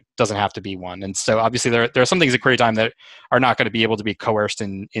there doesn't have to be one. And so obviously there are some things at query time that are not going to be able to be coerced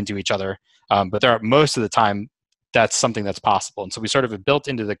into each other, but there are, most of the time, that's something that's possible. And so we sort of have built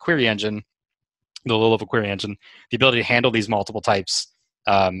into the query engine, the low-level query engine, the ability to handle these multiple types,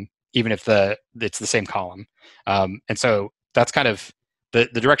 even if it's the same column. And so that's kind of the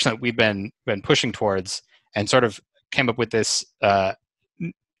direction that we've been pushing towards, and sort of came up with this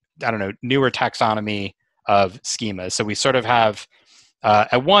newer taxonomy of schemas. So we sort of have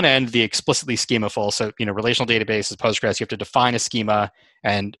at one end the explicitly schemaful. So relational databases, Postgres, you have to define a schema,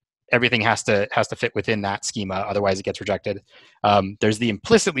 and everything has to fit within that schema, otherwise it gets rejected. There's the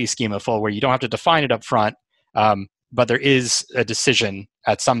implicitly schemaful, where you don't have to define it up front, but there is a decision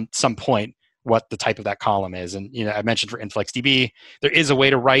at some point what the type of that column is. And I mentioned for InfluxDB, there is a way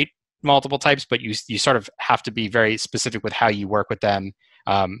to write multiple types, but you sort of have to be very specific with how you work with them.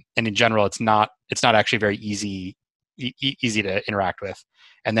 And in general, it's not actually very easy to interact with.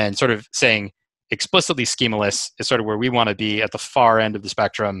 And then sort of saying explicitly schemaless is sort of where we want to be, at the far end of the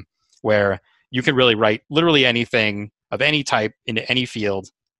spectrum, where you can really write literally anything of any type into any field,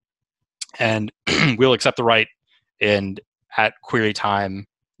 and we'll accept the write, and at query time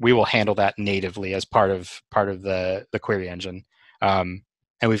we will handle that natively as part of the query engine. And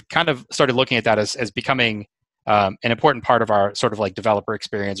we've kind of started looking at that as becoming an important part of our sort of like developer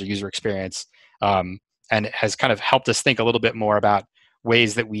experience or user experience, and it has kind of helped us think a little bit more about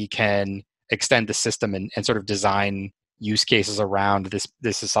ways that we can extend the system and sort of design use cases around this.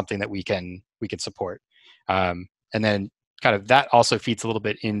 This is something that we can support, and then kind of that also feeds a little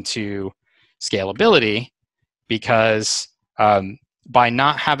bit into scalability, because by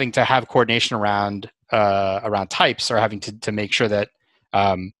not having to have coordination around types, or having to make sure that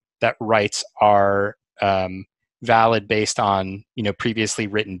that writes are valid based on previously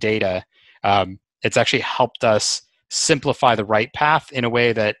written data, it's actually helped us simplify the write path in a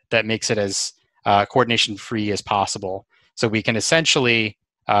way that makes it as coordination free as possible. So we can essentially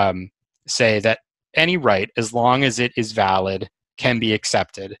say that any write, as long as it is valid, can be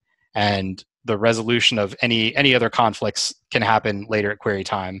accepted, and the resolution of any other conflicts can happen later at query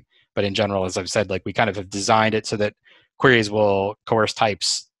time. But in general, as I've said, like, we kind of have designed it so that queries will coerce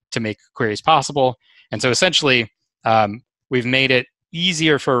types to make queries possible. And so essentially, we've made it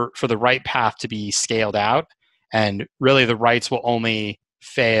easier for the write path to be scaled out, and really the writes will only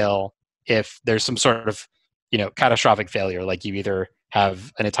fail if there's some sort of catastrophic failure, like you either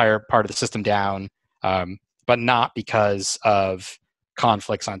have an entire part of the system down, but not because of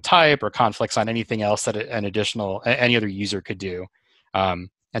conflicts on type or conflicts on anything else that any other user could do. And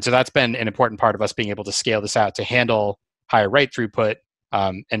so that's been an important part of us being able to scale this out to handle higher write throughput,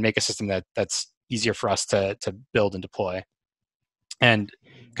 and make a system that's easier for us to build and deploy. And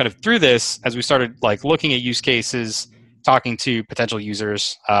kind of through this, as we started like looking at use cases, talking to potential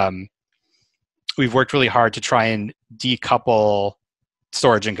users, we've worked really hard to try and decouple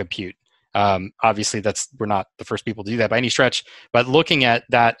storage and compute. Obviously, we're not the first people to do that by any stretch, but looking at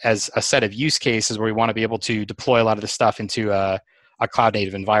that as a set of use cases where we want to be able to deploy a lot of this stuff into a cloud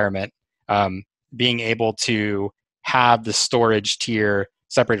native environment, being able to have the storage tier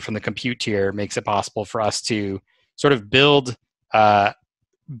separated from the compute tier makes it possible for us to sort of build the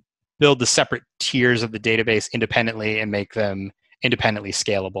separate tiers of the database independently and make them independently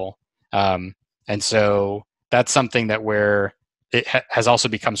scalable. And so that's something that it has also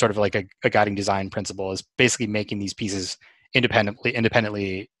become sort of like a guiding design principle, is basically making these pieces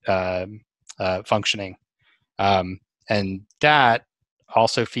independently functioning. And that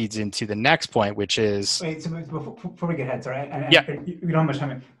also feeds into the next point, which is... Wait, so before we get ahead, sorry, Yeah. We don't have much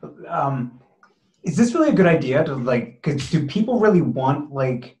time. Is this really a good idea to like, because do people really want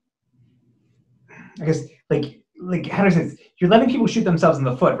like, I guess, like how do I say this? You're letting people shoot themselves in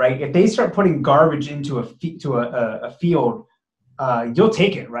the foot, right? If they start putting garbage into a field, you'll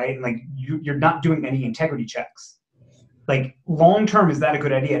take it, right? Like you're not doing any integrity checks. Like long term, is that a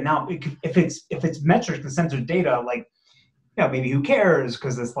good idea? Now, if it's metrics and sensor data, like, you know, maybe who cares?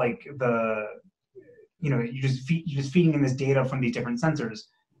 Because it's like you're just feeding in this data from these different sensors,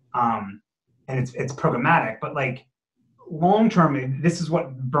 and it's programmatic. But like long term, this is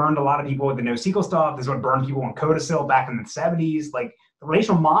what burned a lot of people with the NoSQL stuff. This is what burned people on Codicil back in the 70s. Like the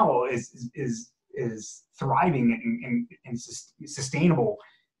relational model is thriving and sustainable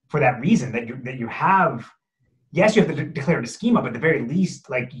for that reason. That you have. Yes, you have to declare the schema, but at the very least,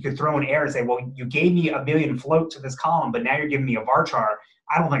 like you could throw an error and say, well, you gave me a billion float to this column, but now you're giving me a varchar.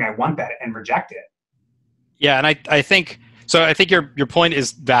 I don't think I want that, and reject it. Yeah, and I think so. I think your point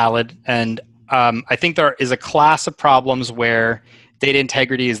is valid, and I think there is a class of problems where data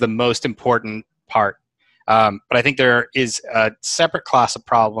integrity is the most important part. But I think there is a separate class of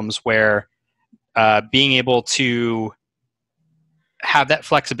problems where being able to have that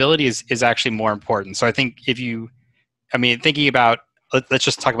flexibility is actually more important. So I think thinking about, let's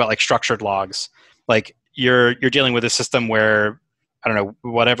just talk about like structured logs. Like you're dealing with a system where, I don't know,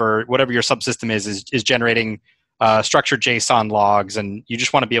 whatever your subsystem is generating structured JSON logs, and you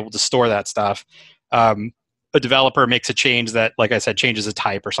just want to be able to store that stuff. A developer makes a change that, like I said, changes a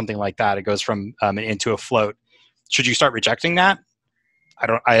type or something like that. It goes from an int to a float. Should you start rejecting that?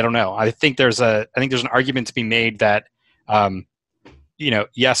 I don't know. I think there's an argument to be made that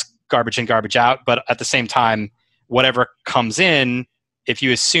yes, garbage in, garbage out, but at the same time, whatever comes in, if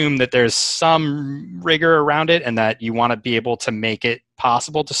you assume that there's some rigor around it and that you want to be able to make it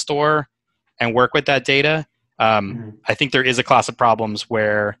possible to store and work with that data, I think there is a class of problems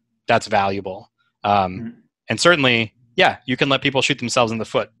where that's valuable. And certainly, yeah, you can let people shoot themselves in the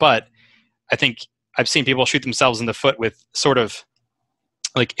foot, but I think I've seen people shoot themselves in the foot with sort of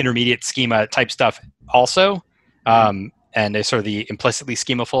like intermediate schema type stuff also. And sort of the implicitly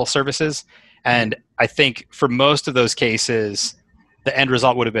schemaful services. And I think for most of those cases, the end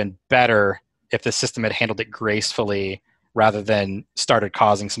result would have been better if the system had handled it gracefully rather than started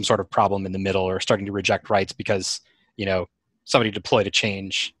causing some sort of problem in the middle or starting to reject writes because, somebody deployed a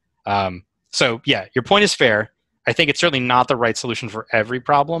change. So yeah, your point is fair. I think it's certainly not the right solution for every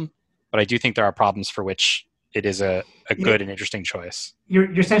problem, but I do think there are problems for which it is a good and interesting choice.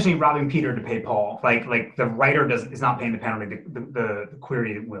 You're essentially robbing Peter to pay Paul. Like the writer is not paying the penalty. The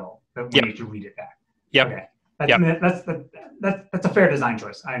query will. We need to read it back. Yep. Okay. That's a fair design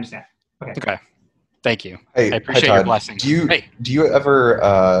choice. I understand. Okay. Thank you. Hey, I appreciate Todd, your blessing. Do you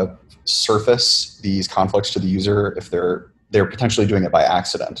ever surface these conflicts to the user if they're potentially doing it by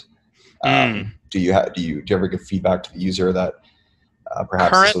accident? Do you ever give feedback to the user that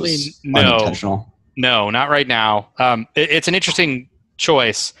perhaps currently this was unintentional? No, not right now. It's an interesting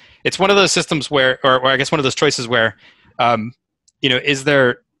choice. It's one of those systems where, or I guess one of those choices where, is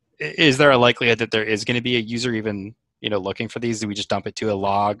there a likelihood that there is going to be a user even, looking for these? Do we just dump it to a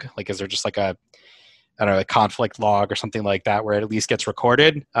log? Like, is there just like a conflict log or something like that where it at least gets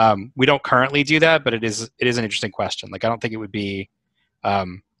recorded? We don't currently do that, but it is an interesting question. Like, I don't think it would be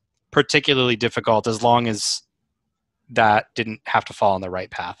particularly difficult as long as that didn't have to fall on the right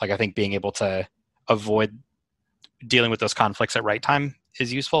path. Like, I think being able to avoid dealing with those conflicts at right time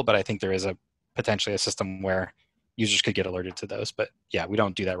is useful, but I think there is potentially a system where users could get alerted to those. But yeah, we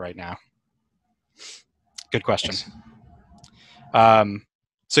don't do that right now. Good question.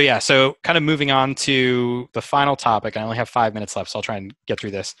 So kind of moving on to the final topic. I only have 5 minutes left, so I'll try and get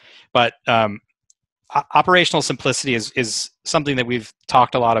through this. But operational simplicity is something that we've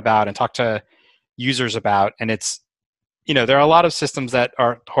talked a lot about and talked to users about. And it's, there are a lot of systems that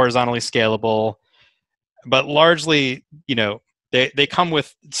are horizontally scalable, but largely, they come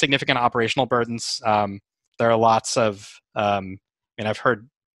with significant operational burdens. There are lots of, and I've heard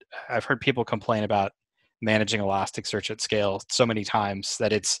people complain about managing Elasticsearch at scale so many times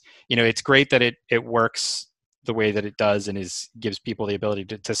that it's great that it works the way that it does and gives people the ability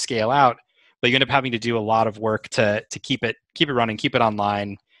to scale out, but you end up having to do a lot of work to keep it running, keep it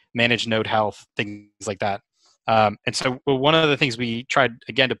online, manage node health, things like that. And so one of the things we tried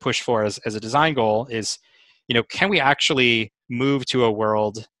again to push for as a design goal is, can we actually move to a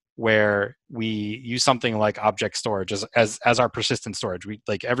world where we use something like object storage as our persistent storage? We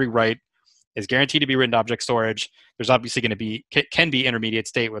like every write is guaranteed to be written to object storage. There's obviously going to be, can be intermediate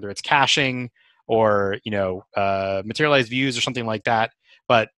state, whether it's caching or, materialized views or something like that.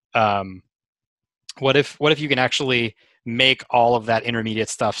 But what if you can actually make all of that intermediate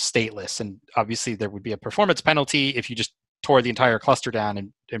stuff stateless? And obviously there would be a performance penalty if you just tore the entire cluster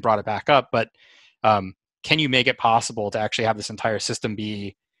down and brought it back up. But can you make it possible to actually have this entire system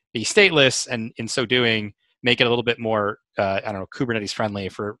be stateless, and in so doing, make it a little bit more, Kubernetes friendly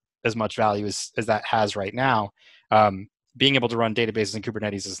for as much value as that has right now? Being able to run databases in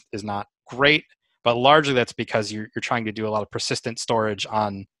Kubernetes is not great, but largely that's because you're trying to do a lot of persistent storage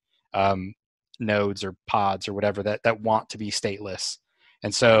on nodes or pods or whatever that want to be stateless.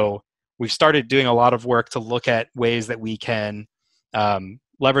 And so we've started doing a lot of work to look at ways that we can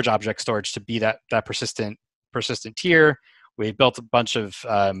leverage object storage to be that persistent tier. We built a bunch of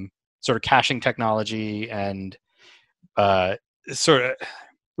sort of caching technology, and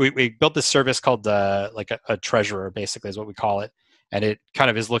we built this service called like a treasurer, basically is what we call it. And it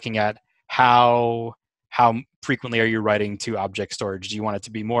kind of is looking at how frequently are you writing to object storage? Do you want it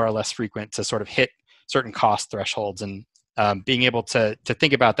to be more or less frequent to sort of hit certain cost thresholds? And being able to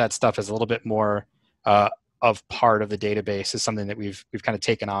think about that stuff as a little bit more of part of the database is something that we've kind of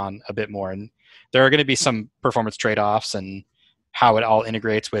taken on a bit more. And there are going to be some performance trade-offs, and how it all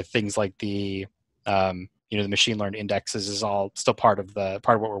integrates with things like the the machine learned indexes is all still part of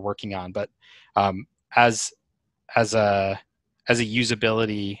what we're working on. But as a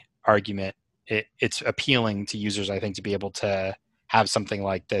usability argument, it's appealing to users, I think, to be able to have something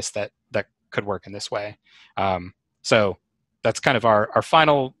like this that could work in this way. So that's kind of our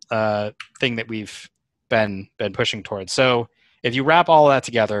final thing that we've been pushing towards. So if you wrap all of that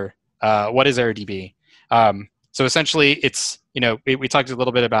together, what is EraDB? So essentially, it's we talked a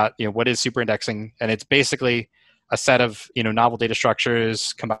little bit about what is superindexing, and it's basically a set of novel data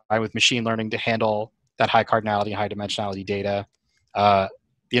structures combined with machine learning to handle that high cardinality and high dimensionality data.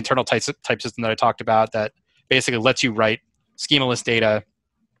 The internal type system that I talked about that basically lets you write schemaless data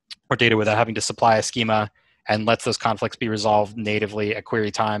or data without having to supply a schema, and lets those conflicts be resolved natively at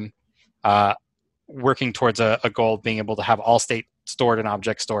query time, working towards a goal of being able to have all state stored in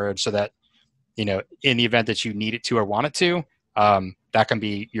object storage, so that in the event that you need it to or want it to, that can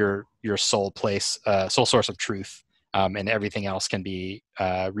be your sole source of truth, and everything else can be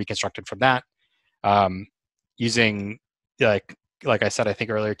reconstructed from that, using like I said, I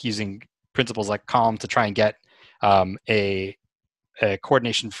think earlier, using principles like Calm to try and get a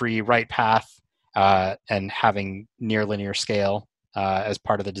coordination-free write path, and having near linear scale as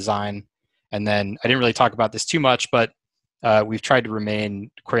part of the design. And then I didn't really talk about this too much, but we've tried to remain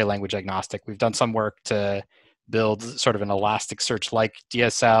query language agnostic. We've done some work to build sort of an Elasticsearch-like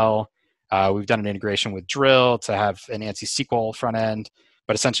DSL. We've done an integration with Drill to have an ANSI SQL front end,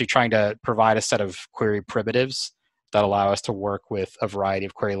 but essentially trying to provide a set of query primitives that allow us to work with a variety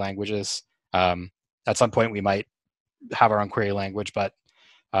of query languages. At some point, we might have our own query language, but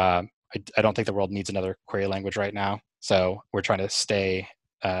I don't think the world needs another query language right now. So we're trying to stay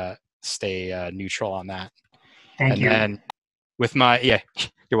neutral on that. Thank you. And then with my,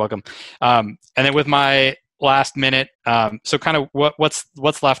 you're welcome. And then with my last minute, so kind of what's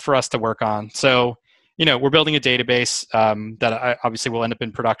left for us to work on. So, we're building a database that obviously will end up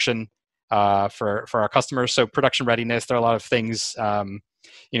in production for our customers. So production readiness, there are a lot of things,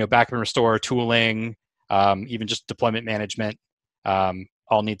 backup and restore, tooling, even just deployment management,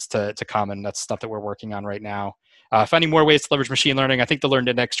 all needs to come, and that's stuff that we're working on right now. Finding more ways to leverage machine learning. I think the learned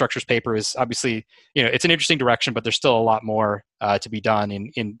index structures paper is obviously, it's an interesting direction, but there's still a lot more to be done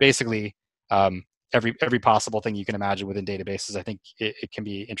in basically every possible thing you can imagine within databases. I think it can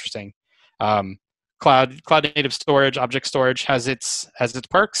be interesting. Cloud native storage, object storage has its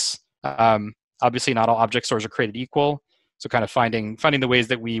perks. Obviously, not all object stores are created equal. So kind of finding the ways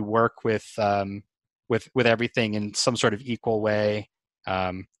that we work with everything in some sort of equal way,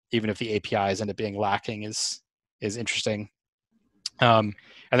 even if the APIs end up being lacking, is interesting. And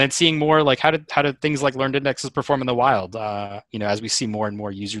then seeing more like how did things like learned indexes perform in the wild? As we see more and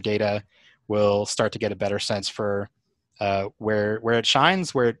more user data, we'll start to get a better sense for where it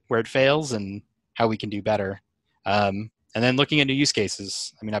shines, where it fails, and how we can do better. And then looking into use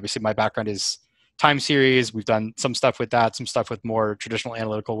cases. I mean, obviously my background is time series. We've done some stuff with that, some stuff with more traditional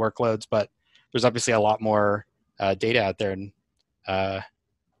analytical workloads, but there's obviously a lot more data out there, and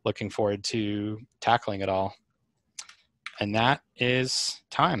looking forward to tackling it all. And that is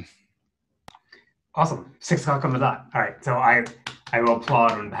time. Awesome. 6 o'clock on the dot. All right. So I will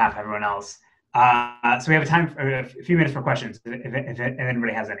applaud on behalf of everyone else. So we have a few minutes for questions, if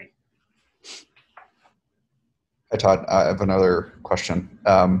anybody has any. Hi, Todd. I have another question.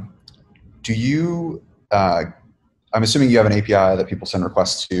 do you? I'm assuming you have an API that people send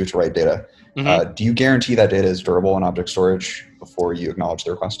requests to write data. Mm-hmm. Do you guarantee that data is durable in object storage before you acknowledge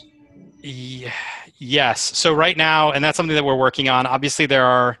the request? Yes. So right now, and that's something that we're working on. Obviously, there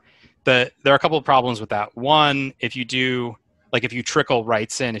are a couple of problems with that. One, if you trickle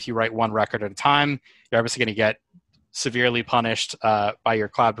writes in, if you write one record at a time, you're obviously going to get severely punished by your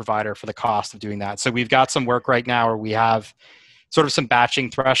cloud provider for the cost of doing that. So we've got some work right now where we have sort of some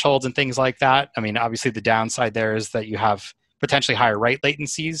batching thresholds and things like that. I mean, obviously the downside there is that you have potentially higher write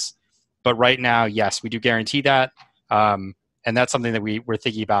latencies, but right now, yes, we do guarantee that. And that's something that we're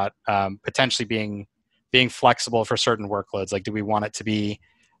thinking about potentially being flexible for certain workloads. Like, do we want it to be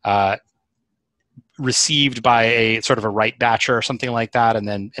received by a sort of a write batcher or something like that, and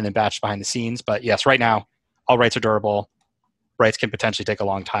then batched behind the scenes? But yes, right now, all writes are durable. Writes can potentially take a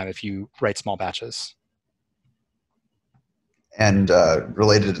long time if you write small batches. And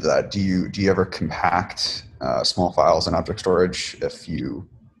related to that, do you ever compact small files in object storage if you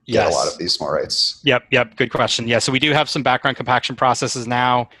get a lot of these small writes? Yep. Good question. Yeah, so we do have some background compaction processes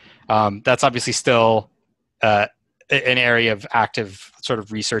now. That's obviously still an area of active sort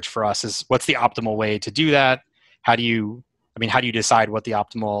of research for us. Is what's the optimal way to do that? How do you decide what the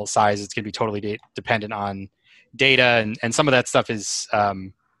optimal size is? It's going to be totally dependent on data, and some of that stuff is,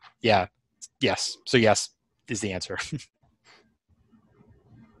 yes. So yes is the answer.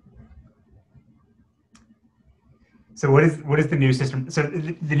 So what is the new system? So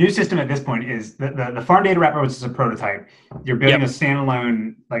the new system at this point is the farm data wrapper, which is a prototype. You're building a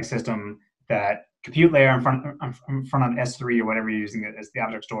standalone system that compute layer in front of S3 or whatever you're using it as the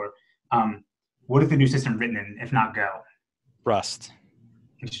object store. What is the new system written in, if not Go? Rust.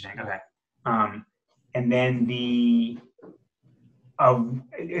 Interesting. Okay. And then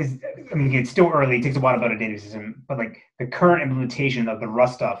it's still early. It takes a while to build a data system, but like the current implementation of the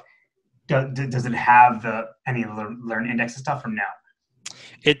Rust stuff, does it have any learn index stuff or no?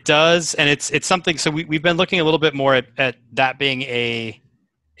 It does, and it's something. So we've been looking a little bit more at that being a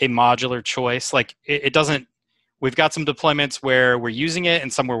modular choice. Like it doesn't. We've got some deployments where we're using it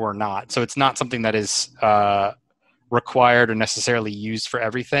and some where we're not. So it's not something that is required or necessarily used for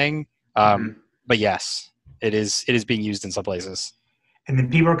everything. But yes, it is being used in some places. And then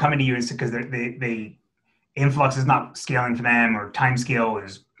people are coming to you because they influx is not scaling for them, or time scale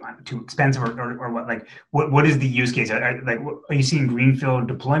is too expensive, or what? Like what is the use case? Are you seeing greenfield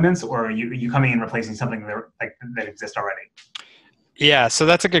deployments, or are you coming and replacing something that exists already? Yeah, so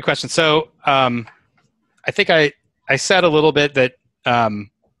that's a good question. So I think I said a little bit that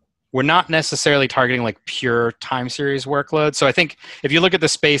we're not necessarily targeting like pure time series workloads. So I think if you look at the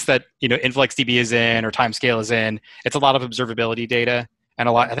space that InfluxDB is in or timescale is in, it's a lot of observability data, and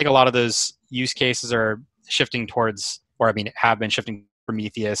I think a lot of those use cases are shifting towards, have been shifting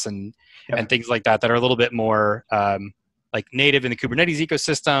Prometheus and things like that are a little bit more like native in the Kubernetes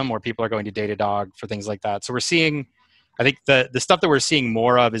ecosystem, or people are going to Datadog for things like that. So we're seeing, I think the stuff that we're seeing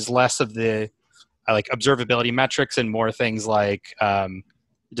more of is less of the like observability metrics and more things like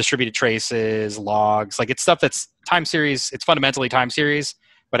distributed traces, logs. Like it's stuff that's time series. It's fundamentally time series,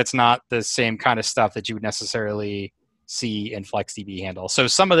 but it's not the same kind of stuff that you would necessarily see in FlexDB handle. So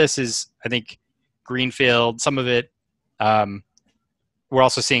some of this is, I think, greenfield. Some of it, we're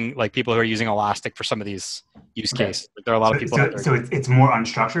also seeing like people who are using Elastic for some of these use cases. Like, there are a lot of people. So it's more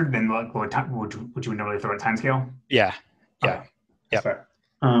unstructured than like what you would normally throw at timescale. Yeah. Okay. Yeah.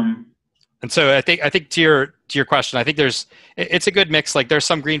 And so I think to your question, I think it's a good mix. Like there's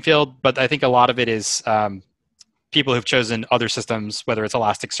some greenfield, but I think a lot of it is people who've chosen other systems, whether it's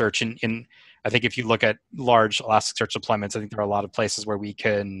Elasticsearch. And I think if you look at large Elasticsearch deployments, I think there are a lot of places where we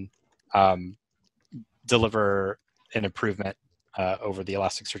can deliver an improvement over the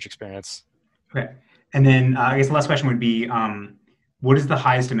Elasticsearch experience. Okay. And then I guess the last question would be, what is the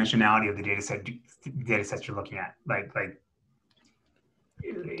highest dimensionality of the data sets you're looking at? Like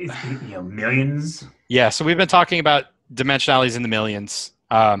millions? Yeah. So we've been talking about dimensionalities in the millions.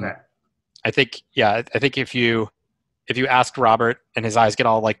 Okay. I think if you ask Robert and his eyes get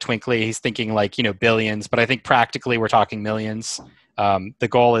all like twinkly, he's thinking like, billions, but I think practically we're talking millions. The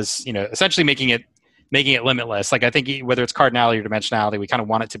goal is, essentially making it limitless. Like I think whether it's cardinality or dimensionality, we kind of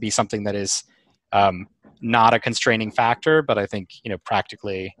want it to be something that is not a constraining factor, but I think,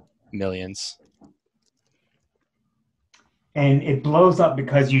 practically millions. And it blows up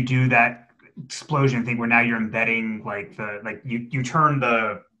because you do that explosion thing where now you're embedding you turn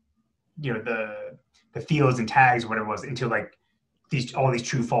the fields and tags or whatever it was into like all these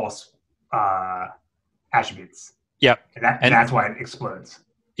true false attributes. Yep. And that's why it explodes.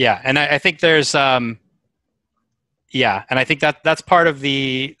 Yeah. And I think there's Yeah, and I think that's part of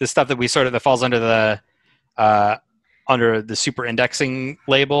the stuff that we sort of that falls under the super indexing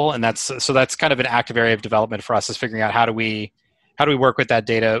label, and that's kind of an active area of development for us, is figuring out how do we work with that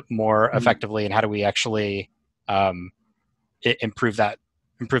data more effectively, and how do we actually improve that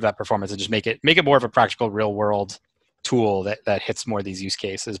performance and just make it more of a practical real world tool that hits more of these use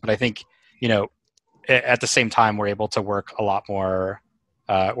cases. But I think, at the same time, we're able to work a lot more.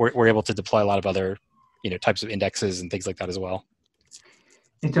 We're able to deploy a lot of other types of indexes and things like that as well.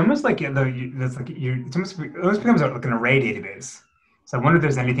 It's almost like it almost becomes like an array database. So I wonder if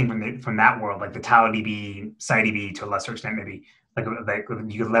there's anything from that world, like the TileDB, SciDB to a lesser extent, maybe like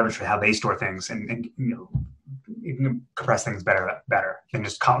you could leverage for how they store things, and you can compress things better than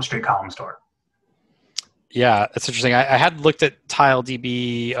just straight column store. Yeah, that's interesting. I had looked at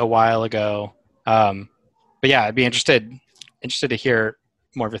TileDB a while ago, but yeah, I'd be interested to hear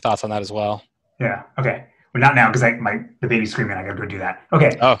more of your thoughts on that as well. Yeah. Okay. Well, not now because the baby's screaming. I got to go do that.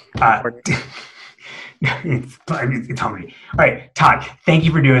 Okay. Oh. It's hungry. All right, Todd. Thank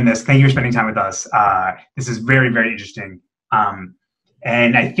you for doing this. Thank you for spending time with us. This is very, very interesting.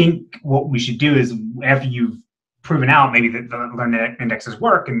 And I think what we should do is, after you've proven out maybe that the learned indexes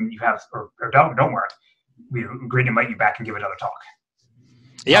work and you have or don't work, we're great to invite you back and give another talk.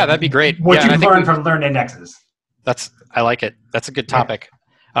 Yeah, that'd be great. What you've learned from learned indexes. I like it. That's a good topic.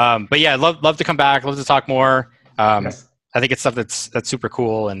 But yeah, love to come back. Love to talk more. Yes. I think it's stuff that's super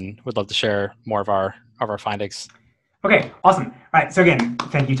cool, and would love to share more of our findings. Okay, awesome. All right. So again,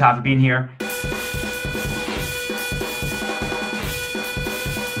 thank you, Todd, for being here.